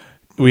 But Yeah.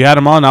 we had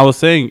him on. I was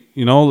saying,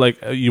 you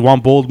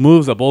want bold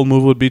moves. A bold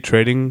move would be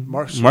trading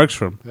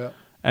Markstrom. Yeah.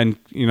 And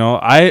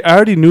I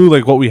already knew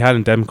like what we had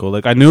in Demko.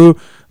 Like I knew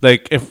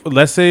like if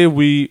let's say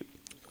we.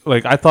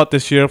 Like I thought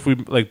this year if we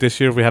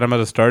had him as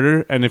a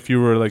starter and if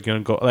you were like gonna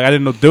go like I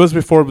didn't know there was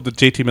before with the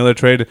JT Miller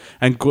trade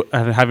and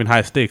having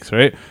high stakes,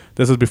 right?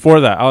 This was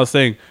before that. I was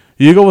saying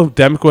you go with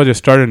Demko as your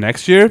starter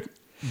next year,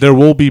 there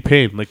will be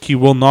pain. Like he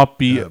will not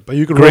be. But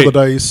you can great, roll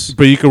the dice.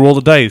 But you can roll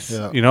the dice,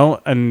 Yeah.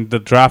 And the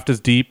draft is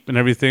deep and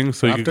everything,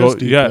 so you Draft could go. is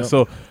deep, yeah, yeah.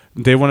 so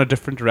they went a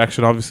different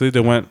direction. Obviously, they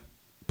went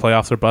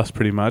playoffs or bust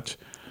pretty much.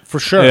 For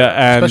sure. Yeah,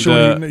 and Especially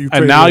when you and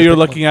trade now away you're pick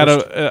looking at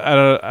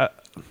first.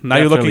 now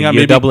you're looking at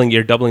you're maybe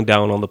you're doubling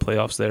down on the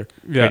playoffs there.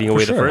 Yeah, trading for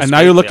away sure. the first. And now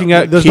you're looking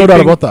at There's no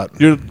doubt about that.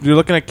 You're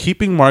looking at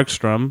keeping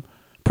Markstrom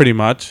pretty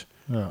much,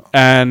 Yeah.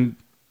 and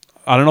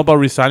I don't know about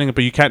re-signing him,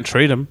 but you can't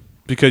trade him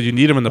because you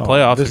need him in the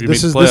playoffs. This, if you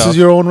this make is the this playoffs. is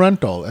your own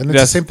rental, and it's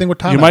Yes. the same thing with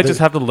Tanev. You might just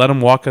have to let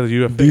him walk as a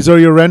UFA. These are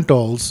your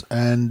rentals,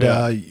 and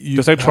you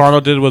just like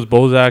Toronto did with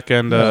Bozak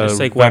and Just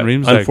like Van what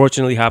Riemsdyk.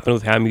 unfortunately happened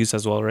with Hamuse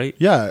as well, right?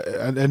 Yeah,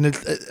 and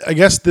I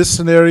guess this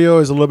scenario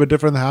is a little bit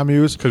different than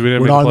Hamuse 'Cause we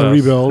didn't we're make not the in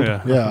the playoffs. rebuild.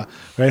 Yeah. Yeah,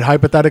 right.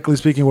 Hypothetically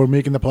speaking, we're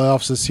making the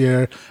playoffs this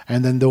year,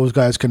 and then those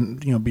guys can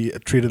be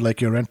treated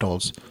like your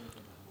rentals.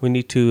 We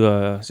need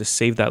to just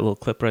save that little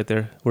clip right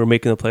there. We're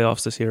making the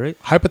playoffs this year, right?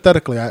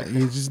 Hypothetically,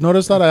 you just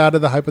notice that I added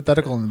the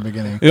hypothetical in the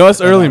beginning.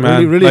 It's early,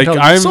 man. Really,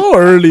 I'm so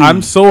early.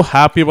 I'm so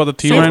happy about the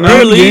team So right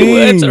now. early,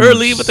 it's games.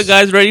 early, but the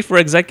guy's ready for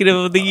executive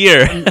of the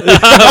year.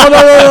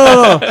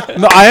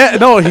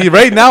 No. He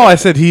right now. I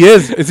said he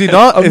is. Is he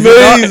not?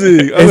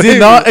 Amazing. Is he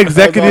not Amazing.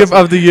 executive That's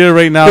awesome. of the year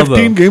right now? 15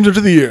 Though games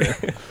into the year.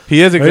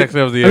 he is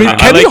executive of the I year. mean, now.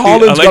 Kenny like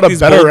Holland's I like got a these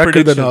better bold record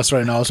than predictions. us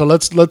right now. So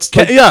let's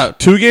Yeah,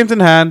 2 games in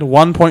hand,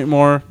 1 point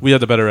more. We have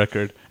the better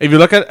record. If you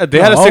look at, they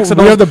had a No,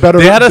 6-0. we have the better-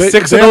 They had a they-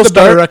 6-0 they have the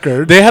better start.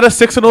 record. They had a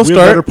 6-0 We have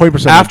better start. point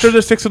percentage. After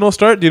the 6-0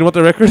 start, do you know what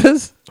the record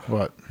is?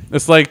 what?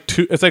 It's like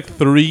 2. It's like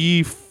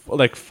 3,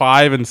 like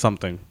 5 and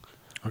something.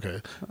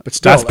 Okay, but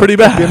still, That's pretty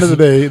bad. At the end of the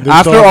day, they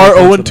after still have our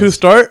more points 0-2 than us.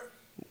 start,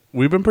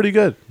 we've been pretty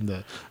good. Yeah.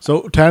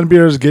 So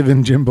Tanbeer is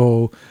giving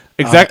Jimbo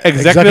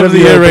Executive of the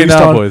year right based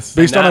now, on- boys.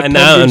 Based on a and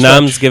 10-game stretch.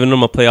 Nam's giving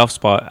him a playoff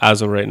spot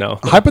as of right now.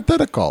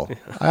 Hypothetical.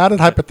 I added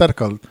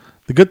hypothetical.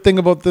 The good thing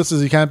about this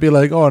is you can't be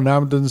like, oh,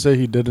 Nam didn't say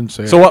he didn't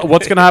say. So it.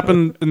 what's gonna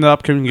happen in the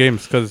upcoming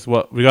games? Because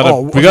we got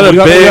Oh, we got a we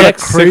got big a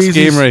crazy 6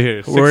 game right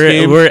here. 6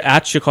 game. We're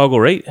at Chicago,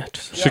 right?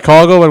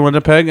 Chicago and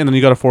Winnipeg, and then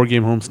you got a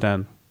 4-game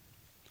homestand.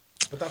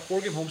 But that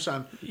 4-game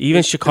homestand.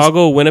 Even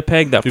Chicago,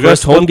 Winnipeg, that You gotta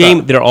first home split game,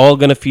 that. they're all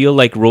gonna feel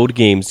like road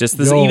games. Just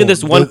this, Yo, even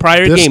this one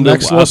prior this game,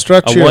 next little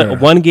stretch one, here.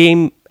 one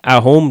game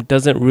at home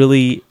doesn't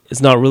really. It's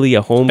not really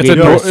a home It's game.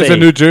 per se. a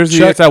New Jersey.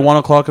 Check- It's at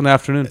 1:00 in the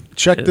afternoon.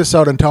 Check this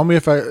out and tell me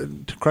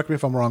correct me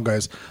if I'm wrong,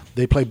 guys.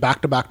 They play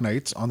back-to-back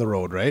nights on the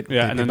road, right?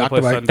 Yeah, and then they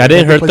play back-to-back. Sunday. That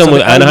didn't hurt They them play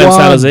with Sunday. Anaheim, At San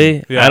one.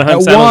 Jose. Yeah. Anaheim,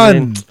 At San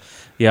one. Jose.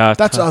 Yeah,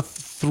 That's a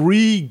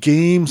 3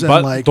 games and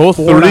But like those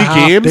 4.5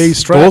 3 day games,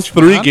 stretch, those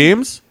 3 man.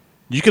 games,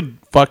 you could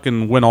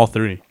fucking win all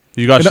 3.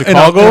 You got In a- in a-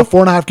 Chicago, in a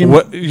 4.5 game-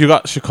 You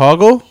got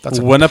Chicago, That's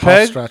a Winnipeg.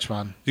 tough stretch,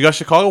 man. You got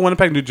Chicago,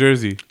 Winnipeg, New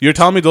Jersey. You're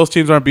telling me those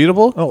teams aren't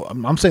beatable? No,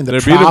 I'm saying the They're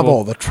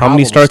travel. beatable. The how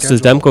many starts does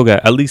schedule. Demko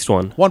get? At least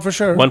one. One for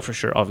sure. One for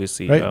sure,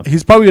 obviously. Right? Yeah.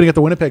 He's probably gonna get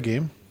the Winnipeg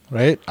game.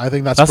 right? I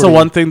think that's the pretty-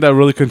 one thing that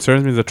really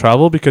concerns me is the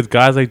travel, because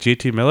guys like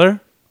JT Miller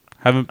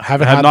have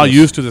had not this.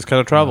 used to this kind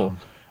of travel.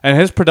 And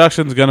his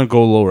production's gonna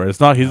go lower. He's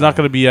not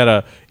gonna be at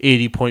a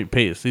 80-point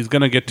pace. He's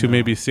gonna get to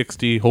maybe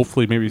 60.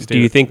 Hopefully, maybe stay. Do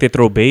you think they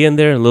throw Bay in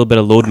there? A little bit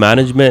of load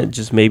management?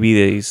 Just maybe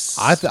they...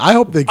 I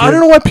hope they. I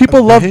don't know why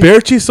people love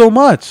Berchi so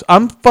much.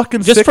 I'm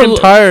fucking Just sick for and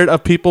tired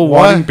of people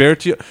Why? wanting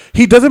Berchi.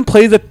 He doesn't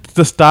play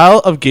the style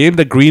of game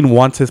that Green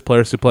wants his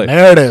players to play.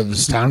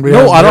 narratives. Stanbury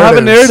No, has I don't have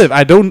a narratives.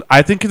 narrative.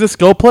 I think he's a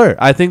skill player.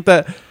 I think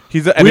that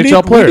he's an We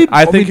NHL need- player. we need-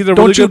 I think he's a don't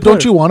really good player.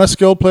 Don't you want a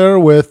skilled player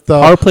with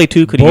Power play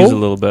 2 could Bo? use a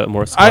little bit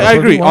more skill. I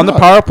agree. Why On the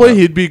not? power play,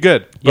 he'd be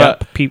good. Yeah,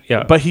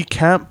 But, but he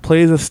can't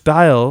play the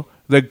style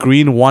that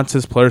Green wants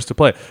his players to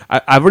play.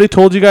 I've already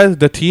told you guys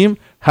the team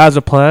has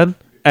a plan,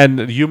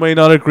 and you may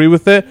not agree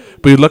with it,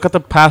 but you look at the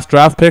past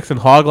draft picks and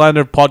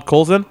Hoglander,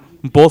 Podkolzin,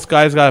 both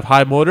guys got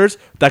high motors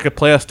that could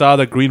play a style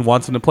that Green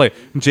wants them to play.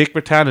 Jake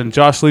Bertanen,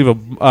 Josh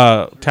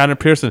Leva, Tanner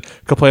Pearson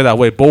could play that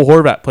way. Bo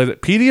Horvat plays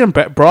it. Petey and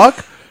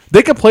Brock,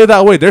 they can play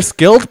that way. They're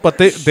skilled, but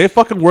they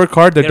fucking work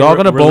hard. They're dog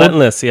on a bone.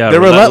 relentless, yeah,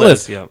 They're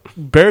relentless. yeah.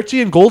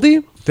 Berchi and Goldie,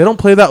 they don't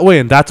play that way,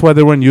 and that's why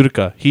they were in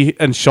Utica. He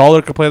and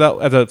Schaller could play that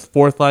as a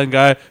fourth line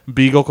guy.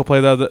 Beagle could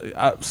play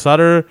that.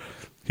 Sutter,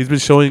 he's been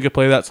showing he could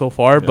play that so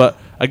far. But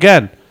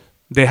again,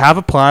 they have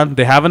a plan.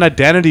 They have an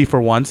identity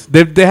for once.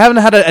 They haven't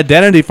had an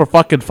identity for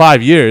fucking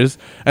 5 years,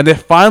 and they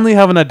finally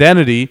have an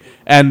identity.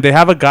 And they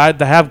have guys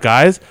that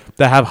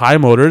have high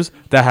motors,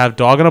 that have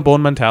dog on a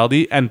bone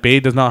mentality, and Bay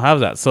does not have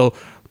that. So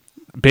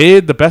Bay,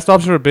 the best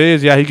option for Bay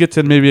is, he gets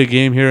in maybe a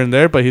game here and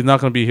there, but he's not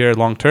going to be here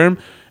long term.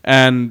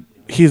 And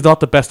he's not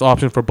the best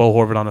option for Bo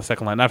Horvat on the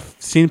second line. I've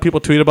seen people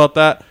tweet about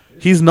that.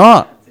 He's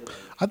not.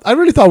 I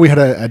really thought we had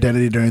an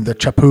identity during the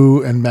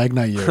Chapu and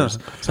Magna years.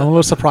 So I'm a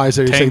little surprised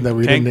that you're saying that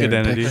we Tank didn't.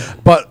 identity.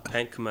 But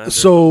Tank commander.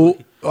 so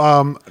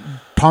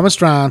Thomas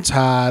Drance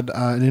had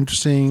an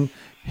interesting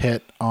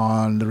hit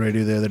on the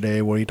radio the other day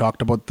where he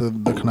talked about the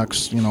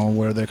Canucks,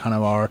 where they kind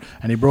of are,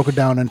 and he broke it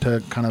down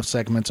into kind of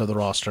segments of the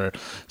roster.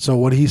 So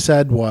what he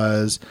said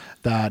was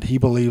that he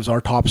believes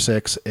our top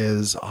six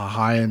is a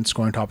high-end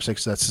scoring top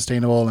six that's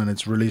sustainable and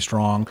it's really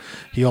strong.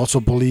 He also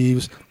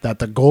believes that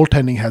the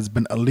goaltending has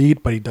been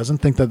elite, but he doesn't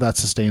think that that's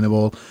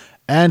sustainable.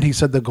 And he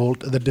said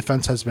the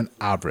defense has been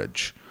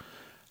average.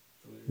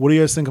 What do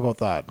you guys think about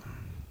that?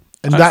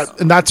 And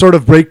that sort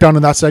of breakdown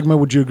in that segment,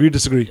 would you agree,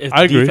 disagree? If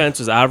I the agree. defense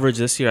was average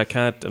this year, I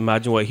can't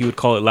imagine what he would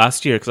call it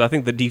last year, because I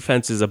think the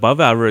defense is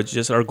above average.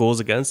 Just our goals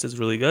against is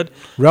really good.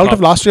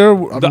 Relative last year,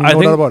 no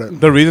doubt about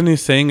it. The reason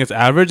he's saying it's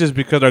average is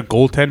because our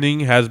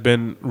goaltending has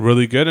been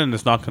really good, and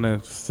it's not going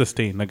to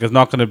sustain. Like, it's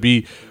not going to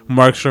be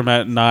Markstrom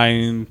at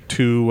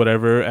 9-2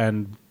 whatever,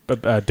 and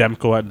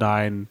Demko at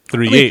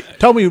 9-3-8.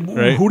 Tell me,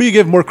 right? who do you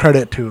give more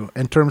credit to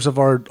in terms of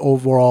our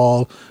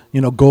overall,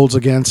 goals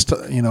against, sort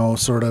of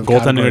Goaltending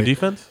category? or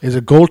defense? Is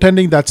it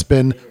goaltending that's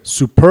been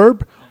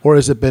superb, or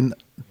has it been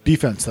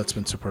defense that's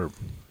been superb?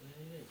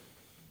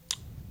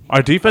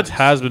 Our defense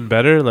has been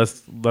better.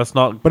 Let's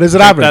not. But is it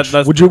think average?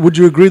 that's- Would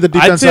you agree the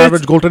defense say it's-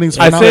 average, goaltending's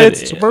I'd say phenomenal?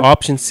 it's superb?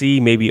 Option C,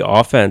 maybe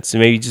offense.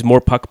 Maybe just more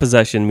puck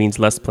possession means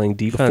less playing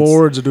defense.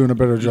 Forwards are doing a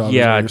better job. is what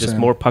Yeah, you're just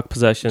saying. more puck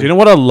possession. Do you know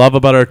what I love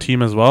about our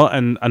team as well?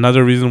 And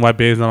another reason why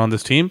Bay is not on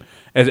this team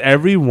is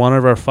every one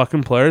of our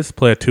fucking players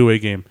play a two-way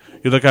game.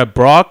 You look at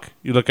Brock,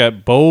 you look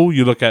at Bo,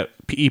 you look at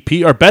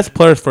PEP. Our best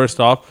players,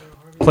 first off,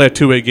 play a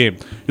two-way game.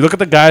 You look at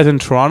the guys in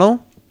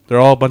Toronto; they're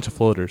all a bunch of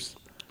floaters,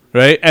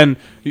 right? And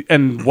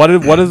what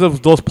is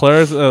those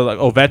players like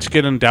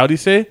Ovechkin and Doughty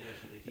say?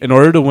 In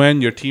order to win,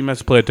 your team has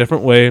to play a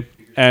different way,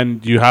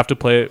 and you have to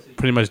play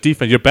pretty much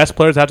defense. Your best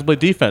players have to play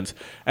defense,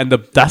 and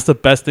that's the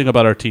best thing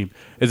about our team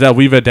is that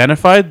we've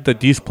identified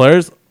that these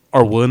players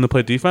are willing to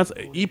play defense.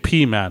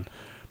 EP, man.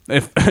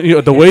 If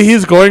the way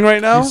he's going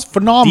right now, He's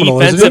phenomenal,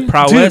 defensive isn't he?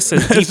 prowess, Dude,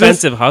 his it's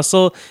defensive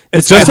hustle.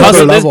 it's This just guy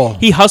another hustles- level.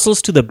 He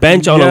hustles to the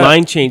bench on a Yeah,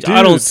 line change.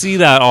 I don't dude. see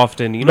that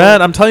often.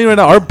 Man, I'm telling you right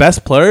now, our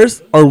best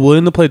players are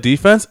willing to play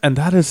defense, and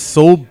that is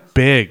so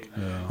big.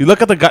 You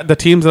look at the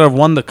teams that have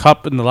won the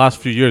cup in the last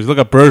few years. You look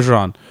at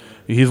Bergeron.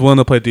 He's willing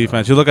to play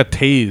defense. You look at Taze.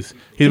 He's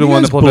been you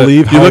willing guys to play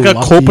believe defense. You how look at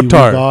lucky we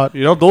Kopitar. got?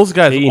 You know, those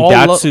guys. Maybe all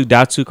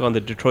Datsuk on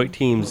the Detroit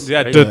teams.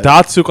 yeah, right? the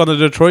Datsuk on the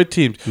Detroit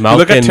teams. You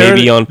look Malkin at Terry,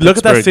 maybe on look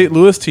at that Pittsburgh. St.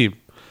 Louis team.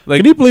 Like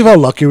Can you believe how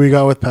lucky we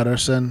got with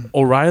Pedersen?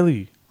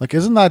 O'Reilly. Like,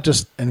 isn't that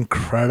just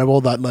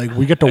incredible that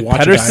we get to Like watch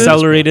Pedersen- guys?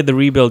 Accelerated the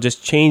rebuild,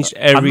 just changed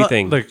I'm not-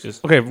 everything. like,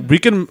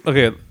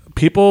 okay,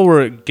 people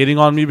were getting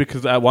on me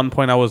because at one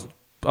point I was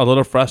a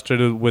little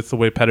frustrated with the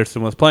way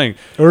Pedersen was playing.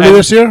 Early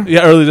this year?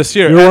 Yeah, early this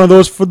year. You're one of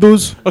those for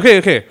those. Okay.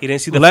 he didn't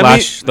see the Let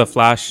flash. The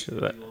flash.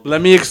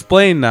 Let me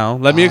explain now.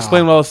 Let me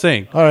explain what I was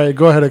saying. All right,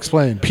 go ahead,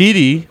 explain.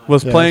 PD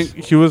was Yes. playing.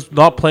 He was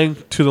not playing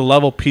to the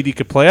level PD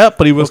could play at,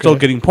 but he was still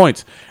getting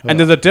points. And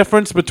there's a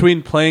difference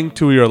between playing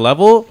to your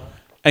level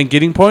and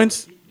getting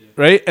points,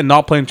 right? And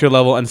not playing to your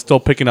level and still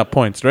picking up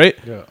points, right?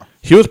 Yeah.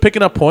 He was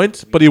picking up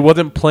points, but he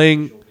wasn't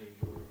playing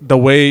the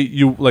way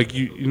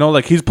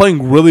he's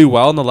playing really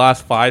well in the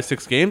last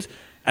 5-6 games,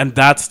 and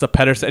that's the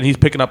Pedersen, and he's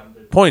picking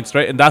up points,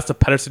 right? And that's the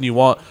Pedersen you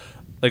want.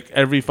 Like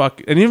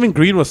and even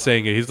Green was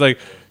saying it. He's like,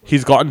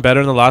 he's gotten better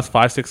in the last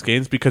 5-6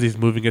 games because he's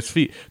moving his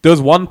feet. There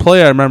was one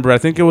play I remember. I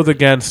think it was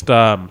against.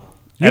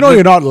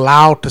 You're not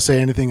allowed to say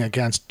anything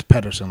against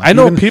Pedersen. I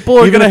know people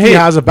are gonna hate. He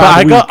has a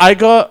bad but I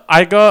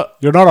got.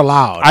 You're not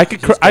allowed. I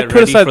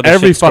criticize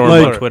every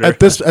fucking player.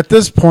 At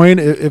this point,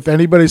 if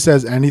anybody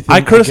says anything, I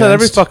criticize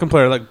every fucking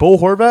player. Like Bo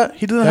Horvat,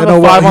 he doesn't have a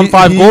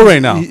 5-on-5 goal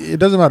right now. It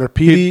doesn't matter.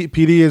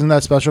 PD is in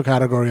that special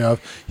category of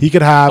he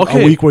could have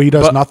a week where he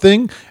does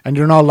nothing, and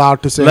you're not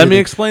allowed to say. Let me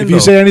explain. If you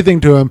say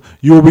anything to him,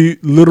 you will be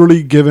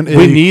literally given a 1 month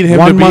ban. We need him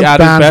to be at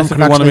his best if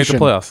we want to make the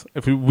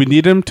playoffs. We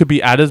need him to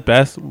be at his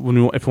best if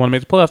we want to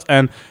make the playoffs.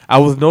 And I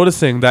was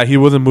noticing that he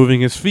wasn't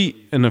moving his feet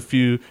in a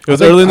few. It was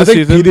early in the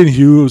season. Pete and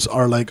Hughes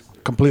are like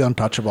completely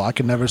untouchable. I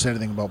can never say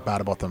anything bad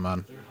about them,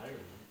 man.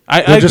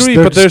 I agree,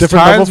 but there's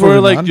times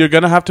where like you're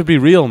gonna have to be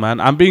real,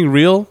 man. I'm being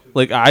real.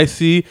 Like I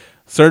see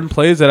certain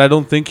plays that I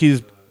don't think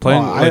he's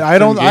playing. I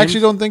actually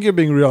don't think you're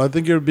being real. I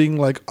think you're being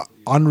like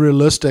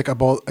unrealistic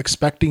about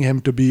expecting him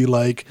to be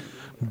like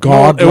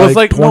God. No, it was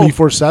like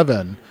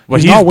 24/7. Well,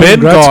 he's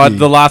been God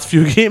the last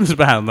few games,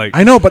 man. Like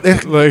I know, but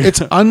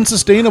it's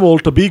unsustainable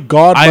to be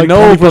God. I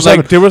know, but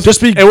like there was just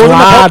be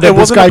glad that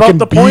this guy can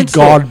be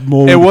God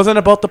mode. It wasn't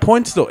about the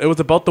points though. It was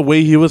about the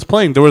way he was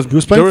playing. He was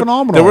playing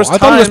phenomenal. I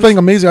thought he was playing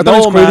amazing. I thought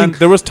he was creating.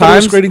 There was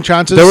times creating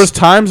chances. There was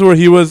times where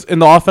he was in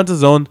the offensive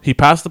zone. He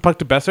passed the puck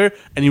to Besser,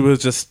 and he was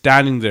just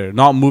standing there,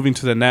 not moving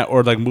to the net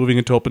or like moving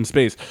into open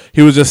space.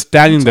 He was just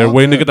standing there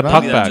waiting to get the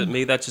puck back.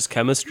 Maybe that's just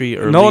chemistry.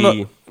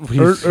 No. He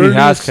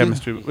has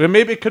chemistry.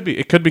 Maybe it could be.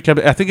 It could be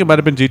chemistry. I think it might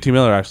have been JT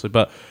Miller actually,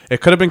 but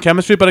it could have been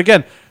chemistry. But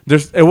again,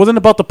 it wasn't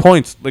about the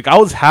points. Like I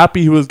was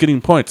happy he was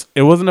getting points.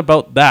 It wasn't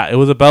about that. It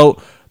was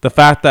about the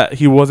fact that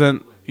he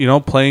wasn't,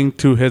 playing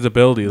to his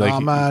ability.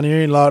 Like, man, you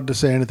ain't allowed to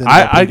say anything.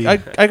 I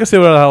can say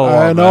what the hell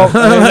I want. I know.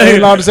 You ain't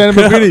allowed to say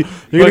anything about PD.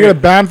 You're gonna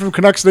get banned from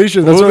Canucks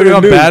Nation. That's what they're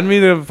gonna ban me.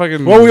 To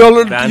fucking. Well, you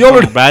already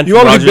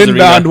been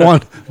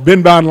banned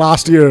been banned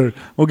last year.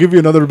 We'll give you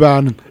another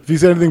ban if you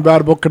say anything bad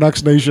about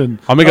Canucks Nation.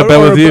 I'll make a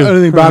bet with you.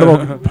 Anything bad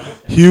about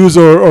Hughes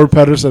or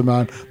Pedersen,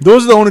 man.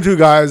 Those are the only two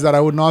guys that I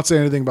would not say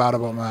anything bad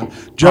about, man.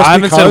 I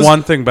haven't said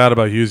one thing bad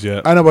about Hughes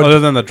yet. I know, but other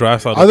than the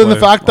draft. Other than the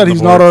fact that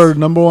he's not our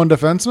number one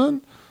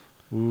defenseman.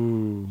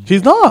 Ooh.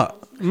 He's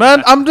not.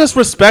 Man, I'm just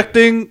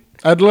respecting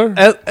Edler.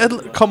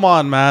 Edler. Come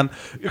on, man.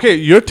 Okay,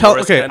 you're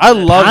telling. Okay, I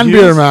love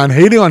Hughes. Man,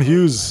 hating on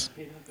Hughes.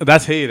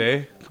 That's hate,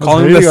 eh?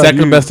 Calling him the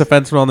second best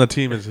defenseman on the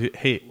team is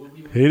hate.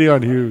 Hating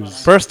on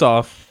Hughes. First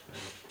off,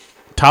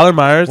 Tyler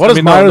Myers. What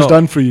has Myers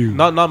done for you?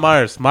 Not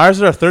Myers. Myers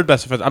is our third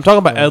best defenseman. I'm talking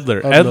about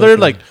Edler. Edler,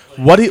 like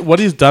what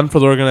he's done for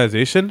the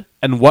organization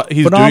and what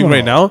he's doing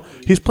right now.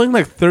 He's playing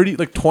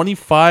like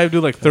 25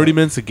 to 30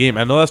 minutes a game.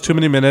 I know that's too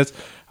many minutes.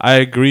 I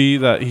agree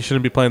that he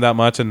shouldn't be playing that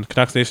much, and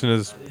Canucks Nation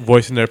is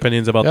voicing their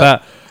opinions about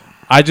that.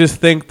 I just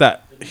think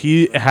that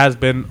he has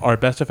been our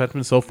best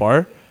defenseman so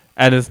far,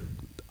 and is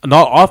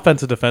not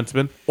offensive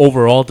defenseman,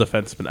 overall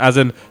defenseman, as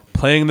in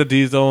playing the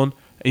D zone.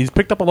 He's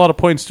picked up a lot of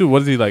points too.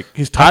 What is he like?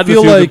 He's tied with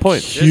Hughes in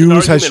points.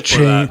 Hughes has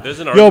changed.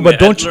 But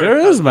don't you? There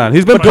is, man.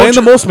 He's been playing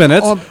the most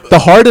minutes, the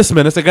hardest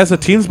minutes against the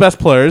team's best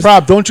players.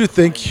 Prob, don't you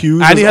think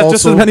Hughes? And he has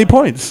just as many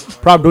points.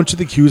 Prob, don't you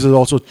think Hughes has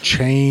also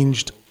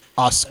changed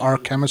us, our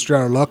chemistry,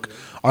 our look,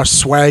 our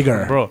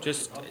swagger, bro?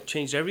 Just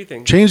changed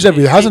everything. Changed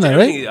everything, hasn't it?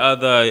 Right?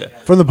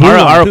 From the blue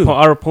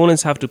our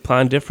opponents have to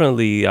plan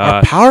differently.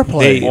 Our power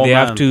play. They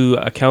have to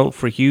account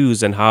for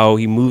Hughes and how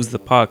he moves the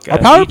puck. Our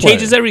power play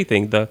changes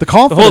everything. The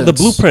confidence. the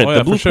blueprint.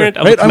 The blueprint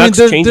of right? the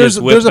Canucks changes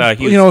with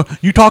Hughes.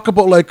 You talk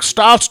about like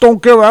stats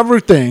don't give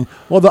everything.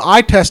 Well, the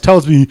eye test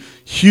tells me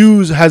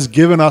Hughes has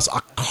given us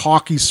a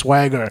cocky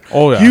swagger.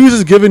 Oh yeah. Hughes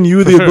has given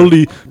you the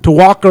ability to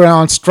walk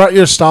around, strut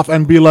your stuff,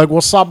 and be like,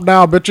 "What's up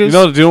now, bitches?"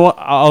 Do you know what?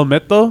 I'll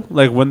admit though,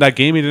 like when that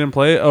game he didn't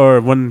play,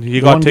 or when he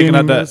got taken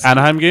at the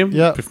Anaheim game,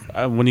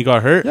 when he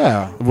got hurt,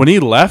 when he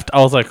left,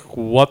 I was like,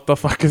 "What the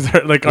fuck is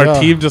there?" Like our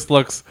team just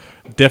looks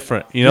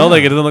different,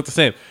 like it doesn't look the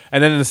same.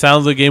 And then in the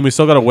Sounds League game, we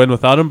still got to win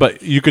without him,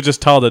 but you could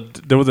just tell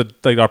that there was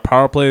our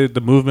power play,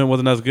 the movement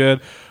wasn't as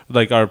good.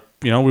 Like our,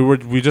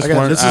 we just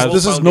weren't.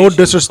 This is no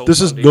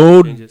disrespect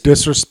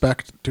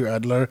to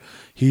Edler.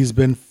 He's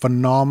been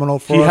phenomenal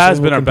for us. He has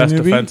been our best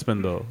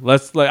defenseman, though.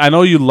 I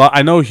know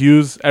I know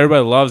Hughes.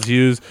 Everybody loves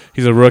Hughes.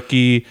 He's a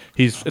rookie.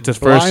 It's his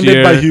first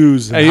year. Blinded by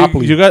Hughes.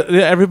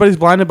 Everybody's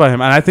blinded by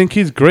him, and I think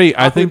he's great.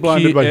 I think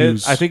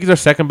he's our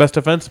second best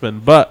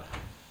defenseman. But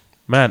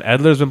man,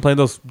 Edler's been playing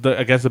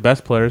against the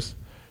best players.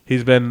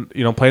 He's been,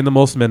 playing the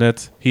most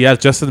minutes. He has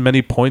just as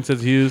many points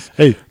as Hughes.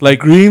 Hey,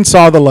 Green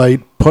saw the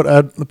light. Put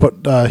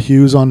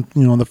Hughes on,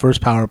 the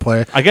first power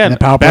play. Again,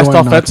 power best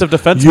play offensive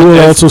defenseman. You will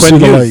also see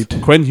the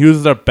light. Quinn Hughes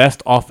is our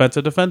best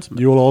offensive defenseman.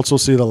 You will also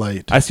see the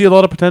light. I see a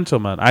lot of potential,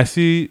 man.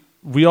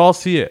 We all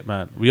see it,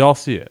 man. We all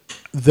see it.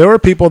 There were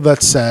people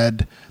that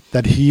said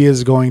that he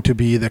is going to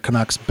be the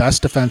Canucks'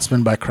 best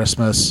defenseman by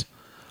Christmas.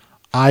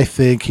 I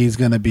think he is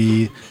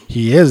the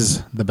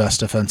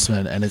best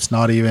defenseman, and it's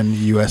not even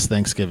U.S.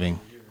 Thanksgiving.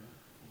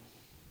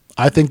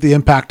 I think the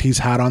impact he's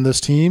had on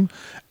this team,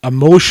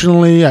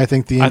 emotionally, I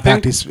think the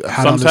impact he's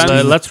had on this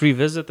team. Let's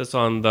revisit this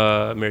on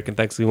the American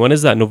Thanksgiving. When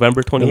is that?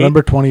 November 28th?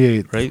 November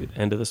 28th. Right?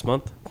 End of this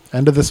month?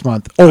 End of this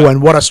month. Oh,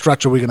 and what a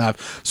stretch are we going to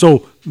have.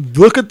 So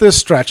look at this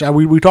stretch.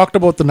 We talked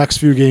about the next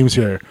few games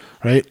here,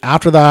 right?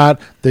 After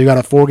that, they got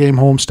a 4-game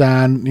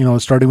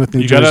homestand, starting with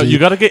New Jersey. You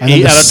got to get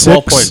 8 out of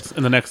 12 points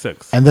in the next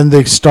 6. And then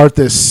they start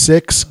this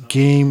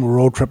 6-game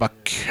road trip, a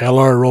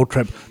killer road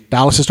trip.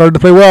 Dallas is starting to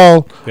play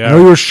well. Yeah. I know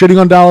you were shitting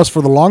on Dallas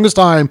for the longest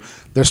time.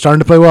 They're starting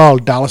to play well.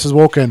 Dallas is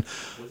woken.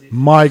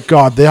 My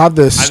God, they have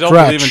this stretch. I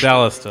don't believe in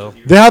Dallas still.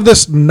 They have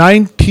this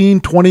 19,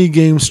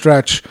 20-game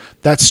stretch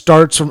that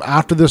starts from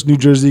after this New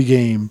Jersey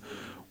game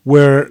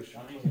where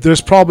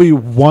there's probably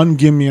one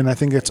gimme, and I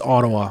think it's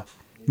Ottawa.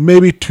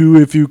 Maybe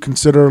 2 if you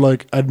consider,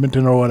 like,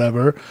 Edmonton or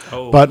whatever.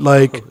 But,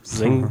 like...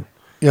 Zing.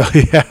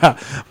 Yeah.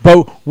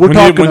 But we're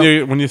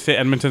talking... When you say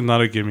Edmonton's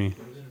not a gimme...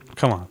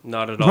 Come on.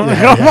 Not at all.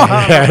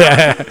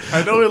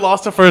 I know we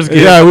lost the first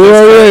game. Yeah,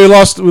 we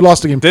lost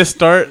the game. They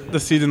start the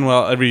season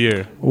well every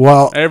year.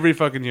 Well, every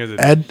fucking year.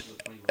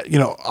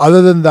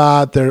 Other than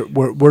that,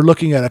 we're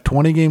looking at a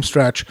 20-game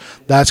stretch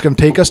that's going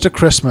to take us to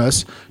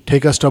Christmas,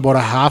 take us to about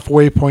a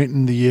halfway point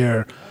in the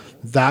year.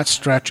 That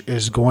stretch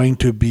is going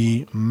to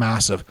be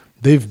massive.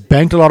 They've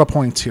banked a lot of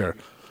points here.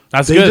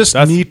 They just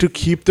need to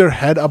keep their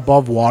head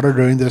above water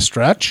during this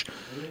stretch,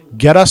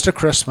 get us to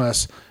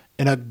Christmas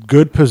in a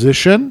good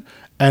position.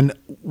 And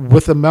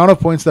with the amount of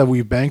points that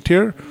we've banked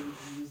here,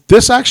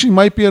 this actually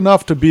might be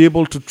enough to be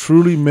able to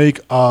truly make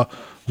a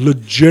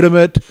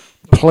legitimate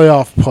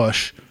playoff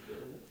push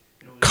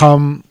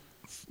come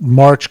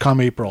March, come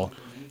April.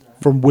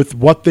 With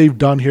what they've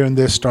done here in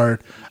this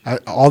start,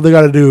 all they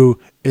got to do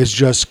is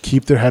just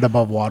keep their head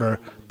above water.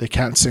 They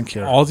can't sink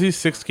here. All these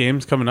 6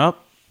 games coming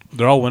up,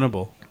 they're all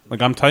winnable.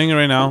 Like, I'm telling you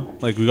right now,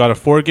 like, we got a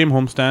 4-game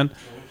homestand.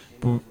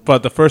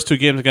 But the first 2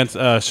 games against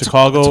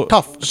Chicago,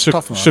 it's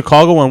tough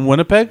Chicago and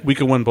Winnipeg, we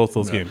can win both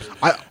those games.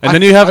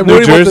 Then you have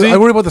New Jersey. I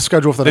worry about the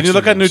schedule for the Then you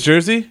look at New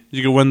Jersey,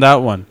 you can win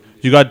that one.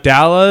 You got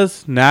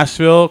Dallas,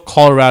 Nashville,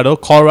 Colorado.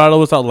 Colorado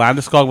was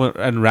Landeskog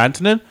and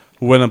Rantanen,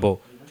 winnable.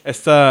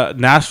 It's the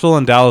Nashville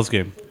and Dallas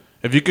game.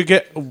 If you could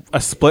get a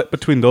split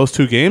between those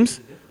 2 games,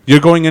 you're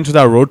going into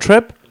that road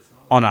trip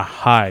on a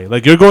high.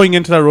 Like, you're going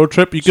into that road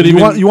trip.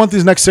 You want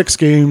these next 6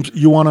 games.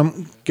 You want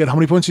to get how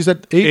many points? You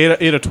said 8?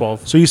 8 or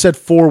 12. So you said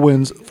 4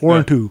 wins, 4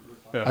 and 2.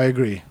 Yeah. I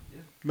agree.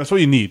 That's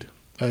what you need.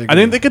 I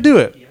think they could do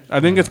it.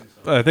 I think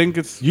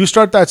it's. You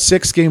start that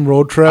 6-game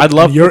road trip. I'd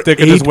love if they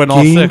could just win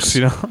all 6.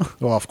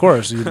 Well, of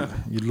course,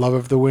 you'd love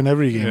if they win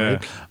every game,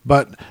 right?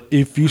 But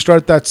if you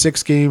start that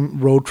 6-game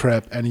road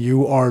trip and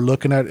you are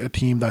looking at a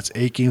team that's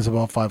 8 games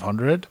above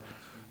 500,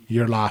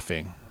 you're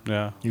laughing.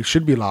 Yeah, you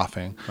should be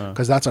laughing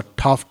because that's a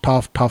tough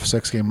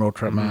 6-game road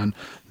trip, man.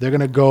 They're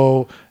gonna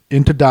go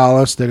into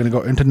Dallas, they're gonna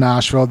go into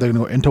Nashville, they're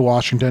gonna go into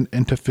Washington,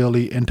 into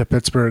Philly, into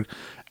Pittsburgh,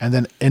 and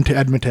then into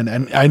Edmonton.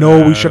 And I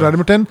know we should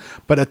Edmonton,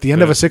 but at the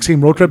end of a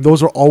 6-game road trip,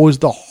 those are always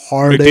the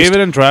hardest.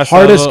 McDavid and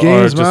hardest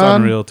games, are just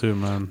unreal too,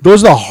 man.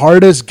 Those are the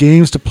hardest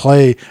games to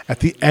play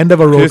at the end of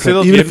a road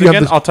trip. Even if you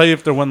have I'll tell you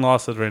if they're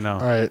win-losses right now.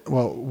 All right.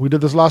 Well, we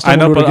did this last time.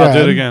 I know, but I'll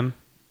do it again.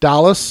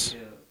 Dallas.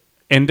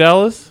 In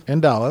Dallas.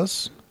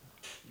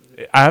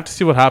 I have to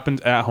see what happens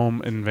at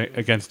home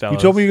against Dallas.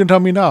 You told me you can tell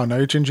me now. Now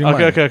you're changing your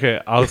mind. Okay.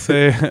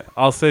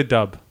 I'll say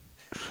dub.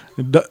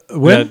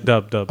 Win?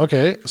 Yeah, dub.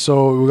 Okay,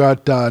 so we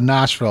got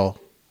Nashville.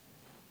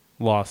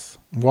 Loss.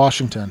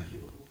 Washington.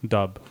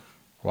 Dub.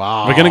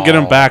 Wow. We're going to get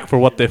them back for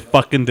what they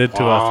fucking did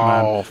to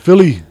us, man.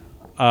 Philly.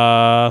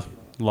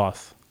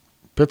 Loss.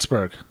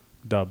 Pittsburgh.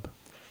 Dub.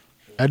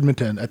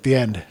 Edmonton at the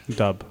end.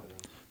 Dub.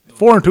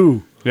 4 and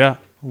 2. Yeah.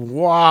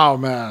 Wow,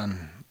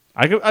 man.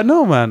 I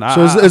know, man.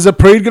 So is the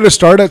parade going to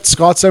start at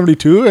Scott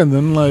 72 and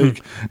then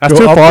like that's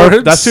too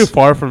far? That's too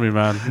far for me,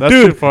 man. That's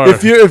Dude, too far.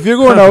 If you're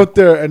going out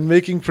there and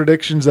making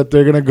predictions that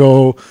they're going to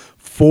go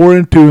 4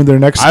 and 2 in their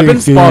next, I've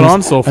been spot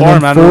on so far,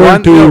 man.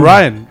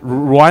 Ryan,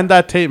 rewind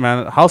that tape,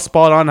 man. How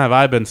spot on have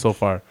I been so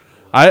far?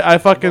 I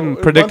fucking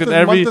predicted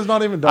every.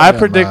 I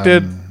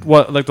predicted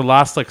like the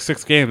last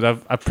 6 games.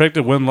 I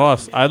predicted win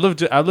loss. I've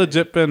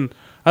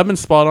been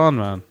spot on,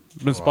 man.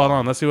 Been spot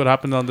on. Let's see what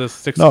happens on this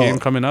 6 games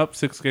coming up.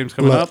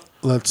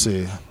 Let's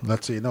see.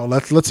 No,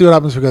 let's see what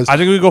happens because I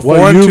think we go 4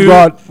 and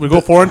 2. We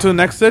go 4 and 2 the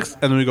next 6,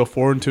 and then we go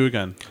 4 and 2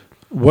 again.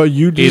 What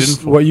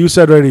you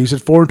said already, you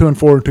said 4 and 2 and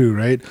 4 and 2,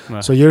 right? Yeah.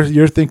 So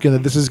you're thinking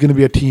that this is going to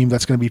be a team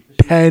that's going to be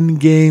 10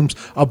 games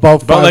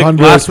above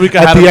 500 last week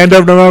at the end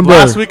of November.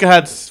 Last week I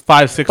had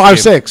 5-6.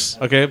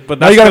 5-6. Okay, but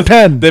now you got a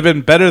 10. They've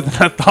been better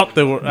than I thought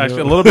they were.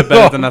 Actually, a little bit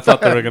better than I thought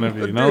they were going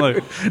to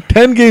be.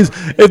 10 games.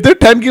 If they're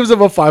 10 games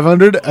above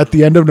 500 at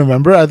the end of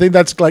November, I think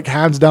that's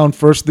hands down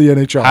first in the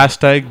NHL.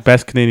 Hashtag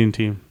best Canadian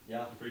team.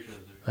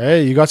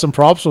 Hey, you got some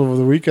props over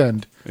the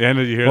weekend. Yeah,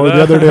 did you hear that?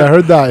 The other day I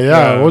heard that.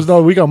 Yeah, it was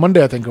the week on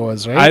Monday, I think it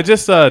was, right? I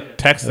just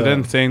texted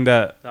in saying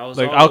that I was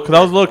a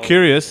little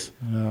curious.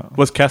 Yeah.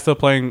 Was Kessel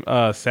playing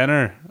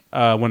center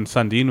when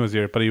Sundin was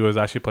here, but he was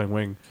actually playing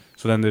wing.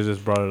 So then they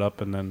just brought it up,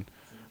 and then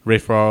Ray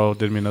Ferraro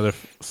did me another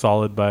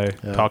solid by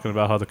talking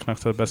about how the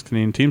Canucks are the best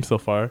Canadian team so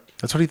far.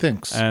 That's what he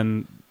thinks.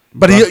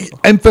 But he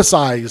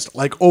emphasized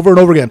like over and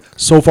over again,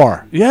 so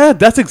far. Yeah,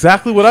 that's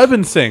exactly what I've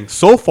been saying.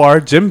 So far,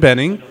 Jim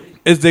Benning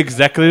is the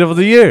executive of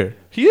the year.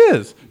 He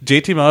is.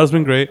 JT Miller's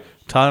been great.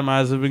 Tyler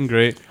Myers has been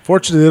great.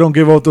 Fortunately, they don't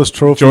give out those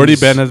trophies. Jordy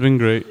Ben has been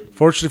great.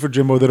 Fortunately for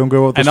Jimbo, they don't give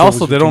out those and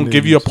trophies. also, they don't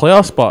give you a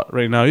playoff spot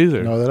right now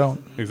either. No, they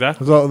don't.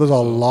 Exactly. There's a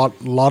lot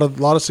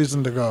of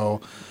season to go.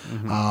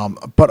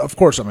 But of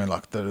course, I mean,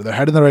 look, they're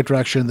heading in the right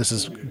direction. This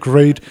is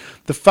great.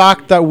 The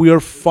fact that we are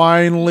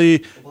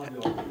finally,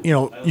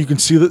 you can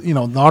see that,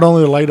 not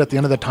only the light at the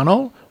end of the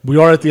tunnel, we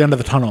are at the end of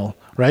the tunnel,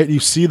 right? You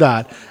see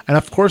that, and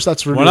of course,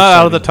 that's really. We're not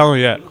out of the tunnel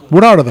yet.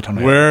 We're not out of the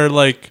tunnel.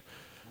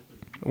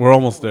 We're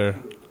almost there.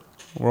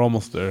 We're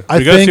almost there.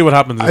 We got to see what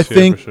happens this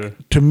year for sure.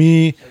 To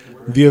me,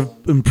 the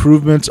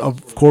improvements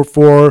of Core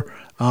 4,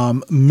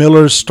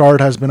 Miller's start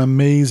has been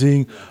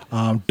amazing.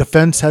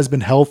 Defense has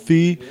been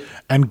healthy,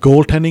 and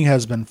goaltending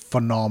has been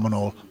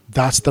phenomenal.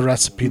 That's the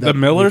recipe. The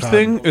Miller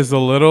thing is a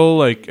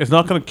little it's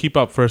not going to keep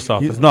up. First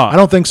off, it's not. I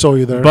don't think so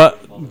either.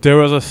 But there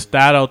was a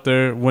stat out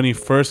there when he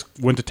first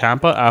went to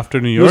Tampa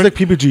after New York. It was like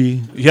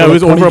PPG. Yeah, it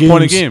was over a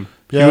point a game.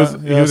 Yeah,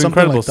 he was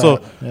incredible. Like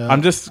so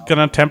I'm just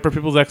gonna temper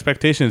people's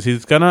expectations.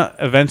 He's gonna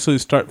eventually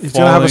start falling.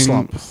 Gonna have a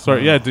slump.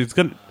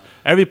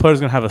 Every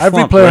player's gonna have a slump.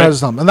 Every player has a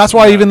slump, and that's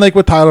why even like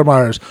with Tyler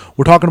Myers,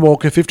 we're talking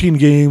about 15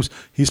 games,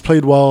 he's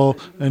played well,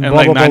 and blah,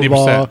 like blah, 90%.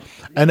 blah.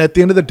 And at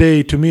the end of the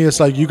day, to me, it's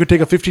like you could take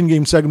a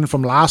 15-game segment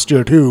from last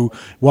year too,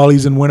 while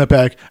he's in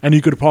Winnipeg, and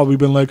you could have probably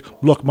been like,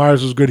 look,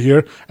 Myers was good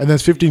here, and then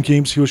 15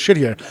 games he was shit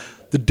here.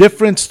 The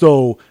difference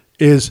though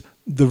is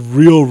the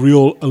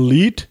real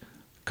elite.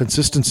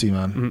 Consistency,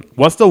 man.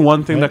 What's the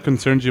one thing that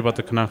concerns you about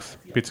the Canucks,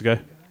 Pizza Guy?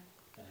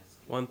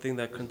 One thing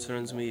that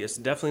concerns me is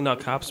definitely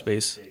not cap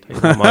space. You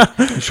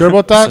sure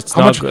about that? It's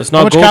not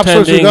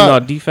goaltending,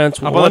 not defense.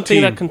 How about one the thing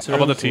team? that concerns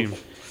How about the team?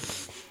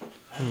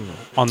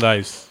 On the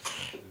ice.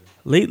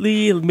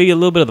 Lately, maybe a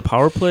little bit of the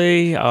power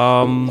play.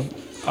 Other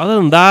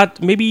than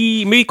that,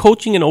 maybe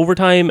coaching in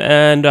overtime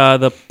and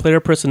the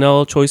player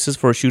personnel choices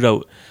for a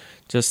shootout.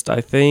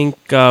 I think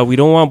we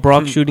don't want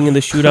Brock shooting in the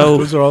shootout.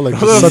 Those are all like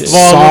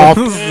soft.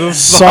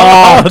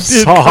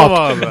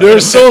 They're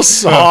so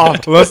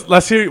soft.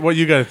 Let's hear what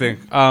you guys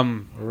think.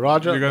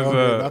 Roger, you guys,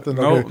 nothing.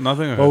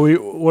 Nothing. Well,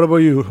 what about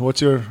you?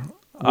 What's your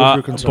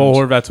concerns? Bo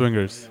Horvat's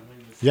wingers.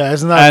 Yeah,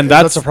 isn't that? And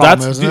that's a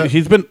problem, isn't it?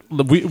 He's been.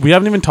 We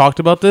haven't even talked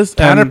about this.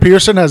 Tanner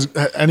Pearson has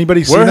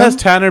anybody seen where him? has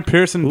Tanner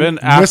Pearson been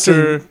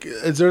after?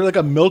 Is there like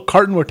a milk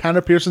carton with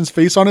Tanner Pearson's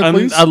face on it,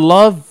 please? I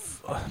love.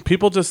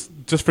 People just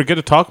forget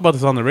to talk about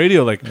this on the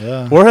radio.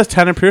 Where has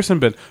Tanner Pearson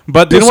been?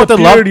 But do you know what they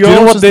love? Do you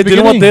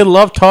know what they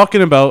love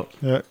talking about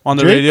on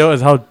the radio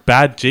is how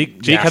bad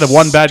Jake had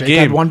one bad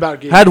game.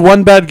 Had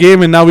one bad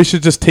game, and now we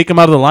should just take him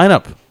out of the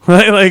lineup.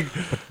 Right?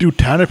 Dude,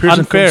 Tanner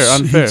Pearson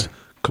unfair. He's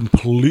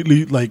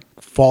completely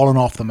fallen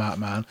off the map,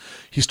 man.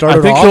 He started.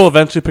 I think he'll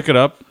eventually pick it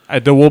up.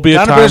 There will be a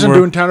time Tanner Pearson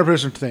doing Tanner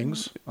Pearson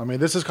things. I mean,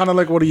 this is kind of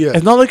like what he is.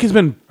 It's not like he's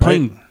been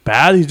playing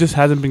bad. He just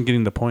hasn't been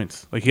getting the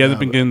points. He hasn't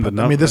been getting the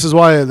numbers. I mean, this is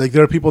why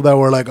there are people that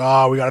were like,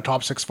 "Oh, we got a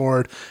top 6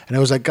 forward," and it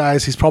was like,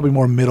 guys, he's probably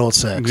more middle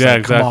 6. Yeah,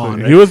 exactly.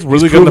 Come on, he was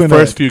really good in the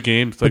first few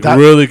games.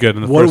 Really good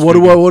in the first. What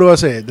do I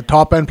say? The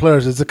top end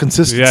players, it's the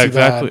consistency. Yeah,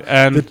 exactly.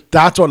 And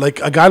that's what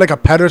a guy like a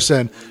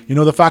Pedersen.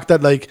 The fact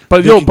that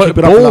But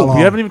Bo,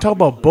 we haven't even talked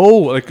about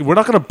Bo. We're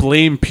not gonna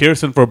blame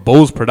Pearson for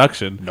Bo's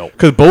production. No,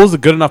 because Bo's a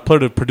good enough player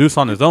to produce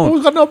on his own.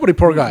 Bo's got nobody,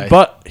 poor guy.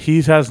 But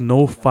he has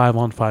no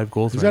 5-on-5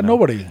 goals. He's got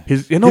nobody.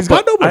 He's got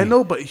nobody. I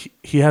know, but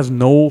he has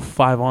no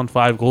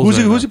 5-on-5 goals.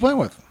 Who's he playing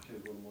with?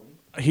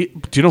 Do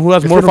you know who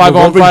has more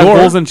 5-on-5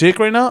 goals than Jake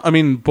right now? I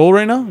mean, Bo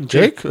right now?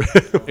 Jake?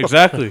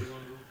 Exactly.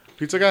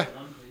 Pizza guy?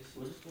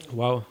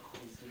 Wow.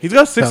 He's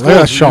got 6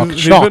 goals.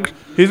 Shock.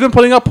 He's been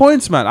putting up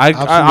points, man.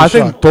 I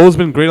think Bo's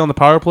been great on the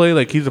power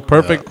play. He's a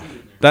perfect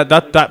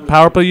that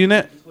power play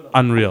unit,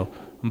 unreal.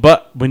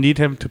 But we need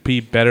him to be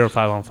better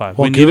 5-on-5.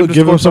 Well,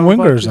 give him some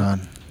wingers,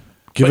 man.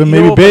 Give him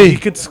maybe Bay.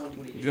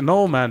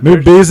 No, man.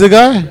 Maybe Bay's the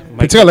guy.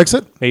 Pizza guy likes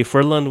it. Hey,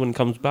 Furland when he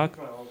comes back.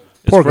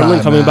 Poor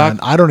guy, coming back.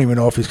 I don't even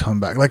know if he's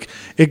coming back.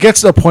 It gets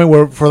to a point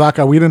where for that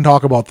guy, we didn't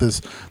talk about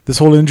this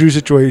whole injury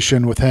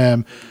situation with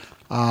him.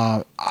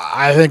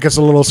 I think it's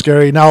a little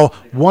scary. Now,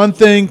 one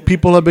thing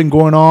people have been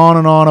going on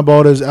and on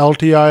about is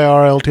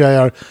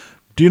LTIR.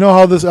 Do you know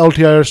how this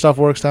LTIR stuff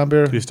works,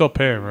 Tambir? He's still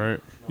paying, right?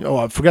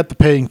 I forget the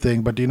paying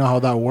thing, but do you know how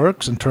that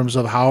works in terms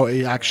of how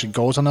it actually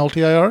goes on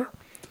LTIR?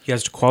 He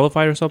has to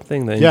qualify or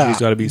something? The injury's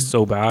got to be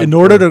so bad. In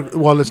order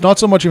to, it's not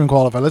so much even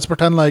qualify. Let's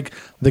pretend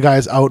the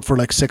guy's out for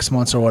 6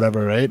 months or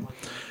whatever, right?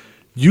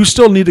 You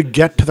still need to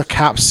get to the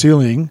cap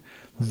ceiling,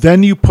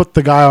 then you put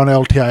the guy on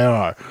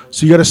LTIR.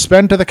 So you got to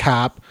spend to the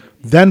cap,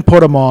 then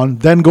put him on,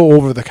 then go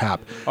over the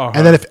cap. Uh-huh.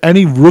 And then if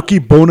any rookie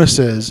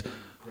bonuses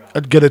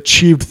get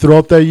achieved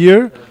throughout that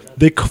year,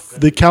 they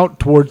count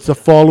towards the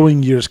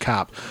following year's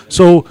cap.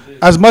 So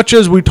as much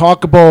as we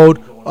talk about,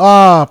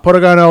 put a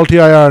guy on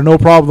LTIR, no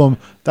problem,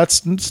 That's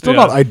still Yeah.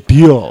 not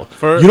ideal.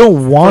 For- you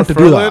don't want for to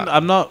do Ferland, that.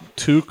 I'm not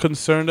too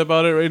concerned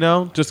about it right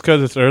now, just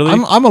because it's early.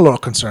 I'm a little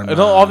concerned. I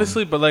know, man.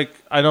 obviously, but like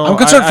I know I'm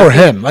concerned I for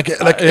think- him. Like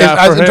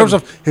yeah, in for terms him.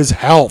 of his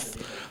health.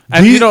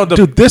 And you know,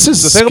 dude, this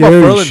is the thing scary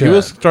about Ferland. shit. He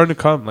was starting to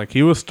come. Like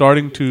he was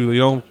starting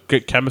to,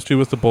 get chemistry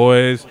with the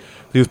boys.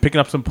 He was picking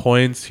up some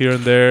points here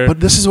and there.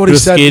 But this is what he he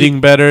was said. Skating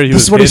better.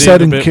 This is what he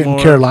said in more.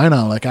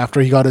 Carolina. Like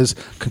after he got his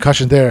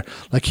concussion there,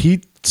 like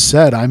he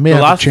said, I may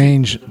have last- to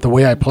change the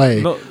way I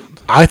play. No,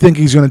 I think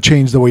he's going to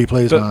change the way he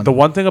plays, man. the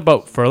one thing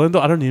about Ferland, though,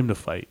 I don't need him to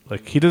fight.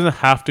 Like he doesn't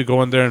have to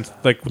go in there and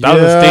that was a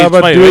Yeah, stage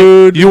but fight.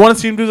 dude- Right? You want to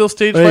see him do those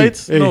stage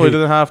fights? No, he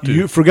doesn't have to.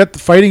 You forget the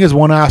fighting is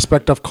one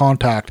aspect of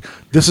contact.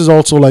 This is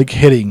also like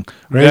hitting,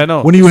 right? Yeah, I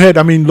know. When you hit,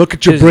 I mean, look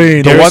at your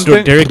brain. The one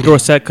thing- Derek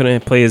Dorsett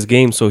couldn't play his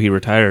game, so he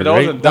retired. that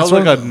Right? was That's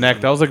like what- a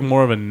neck. That was like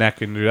more of a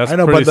neck injury. That's I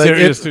know, pretty but like,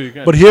 serious too. You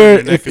can't but sprain here,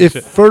 your neck if and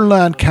shit.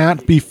 Furlan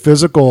can't be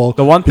physical,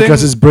 The one thing-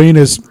 because his brain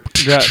is,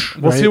 Yeah,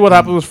 we'll right? see what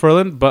happens with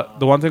Ferland. But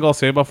the one thing I'll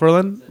say about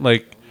Ferland,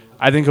 like,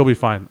 I think he'll be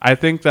fine. I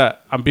think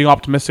that I'm being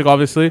optimistic,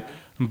 obviously,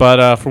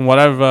 but from what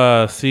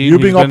I've seen, You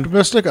he's being been-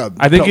 optimistic?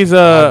 I think he's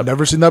I've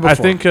never seen that before. I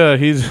think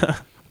he's.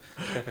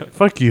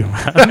 Fuck you,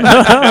 man.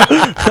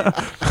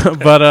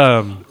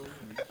 But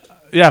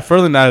yeah,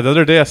 Ferland. The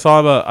other day I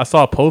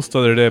saw a post the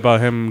other day about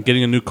him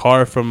getting a new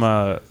car from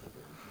not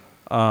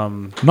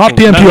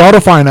TMT Auto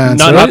Finance.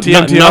 Not, right? not,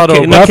 TMT not,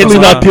 Auto. not, Definitely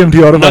not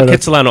TMT Auto not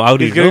Finance. Kitsilano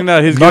Audi. He's getting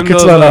that. He's Not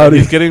getting, Kitsilano Audi.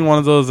 he's getting one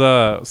of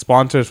those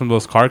sponsors from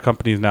those car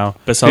companies now.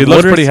 Basant He looks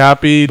Motors? pretty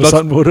happy. He looks,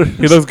 Basant Motors.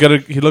 he looks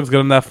good. He looks good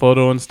in that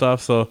photo and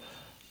stuff. So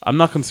I'm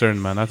not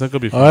concerned, man. I think he'll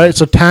be fine. All right,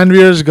 so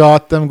Tanvir's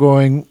got them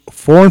going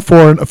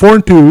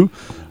 4-2 in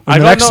the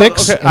next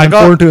six, and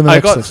then 4-2 in the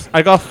next six.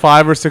 I got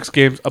 5 or 6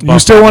 games above. You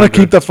still want to 500.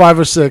 keep the 5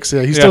 or 6?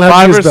 Yeah, he Yeah, still has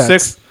 5 his or bets.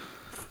 6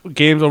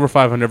 games over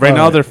 500. Right All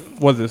now, right. they're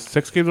what is it?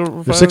 6 games over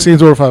 500. There's 6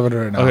 games over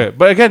 500 right now. Okay,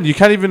 but again, you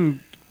can't even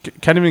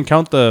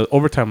count the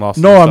overtime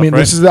losses. No, and I stuff, mean, right?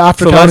 this is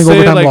after so counting let's say,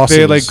 overtime like, losses.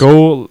 They like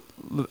go.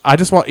 I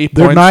just want 8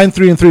 They're points.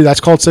 9-3-3.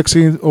 That's called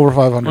 16 over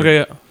 500.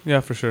 Okay,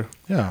 yeah, for sure.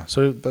 Yeah.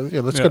 So let's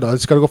Yeah. go.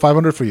 It's got to go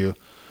 500 for you.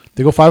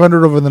 They go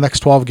 500 over the next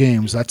 12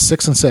 games. That's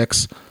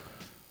 6-6.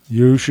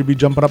 You should be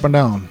jumping up and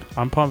down.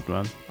 I'm pumped,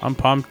 man. I'm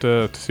pumped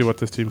to see what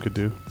this team could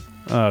do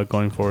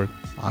going forward.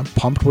 I'm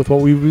pumped with what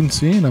we've been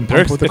seeing. I'm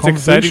pumped with the It's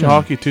exciting conversation.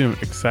 hockey too.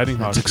 Exciting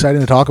It's hockey.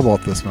 exciting to talk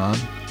about this, man.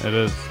 It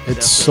is.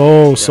 It's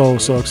so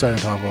exciting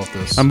to talk about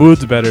this. My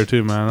mood's better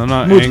too, man. I'm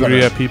not Mood's angry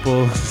better. at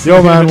people.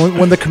 Yo, man,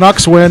 when the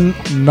Canucks win,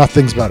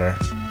 nothing's better.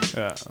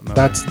 Yeah, no.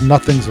 That's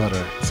nothing's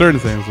better. certain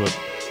things, but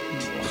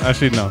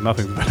actually, no,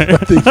 nothing's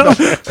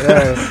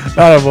better.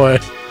 Oh boy.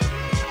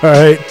 All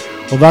right.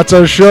 Well, that's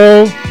our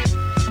show.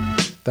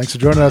 Thanks for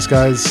joining us,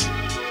 guys.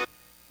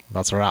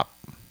 That's a wrap.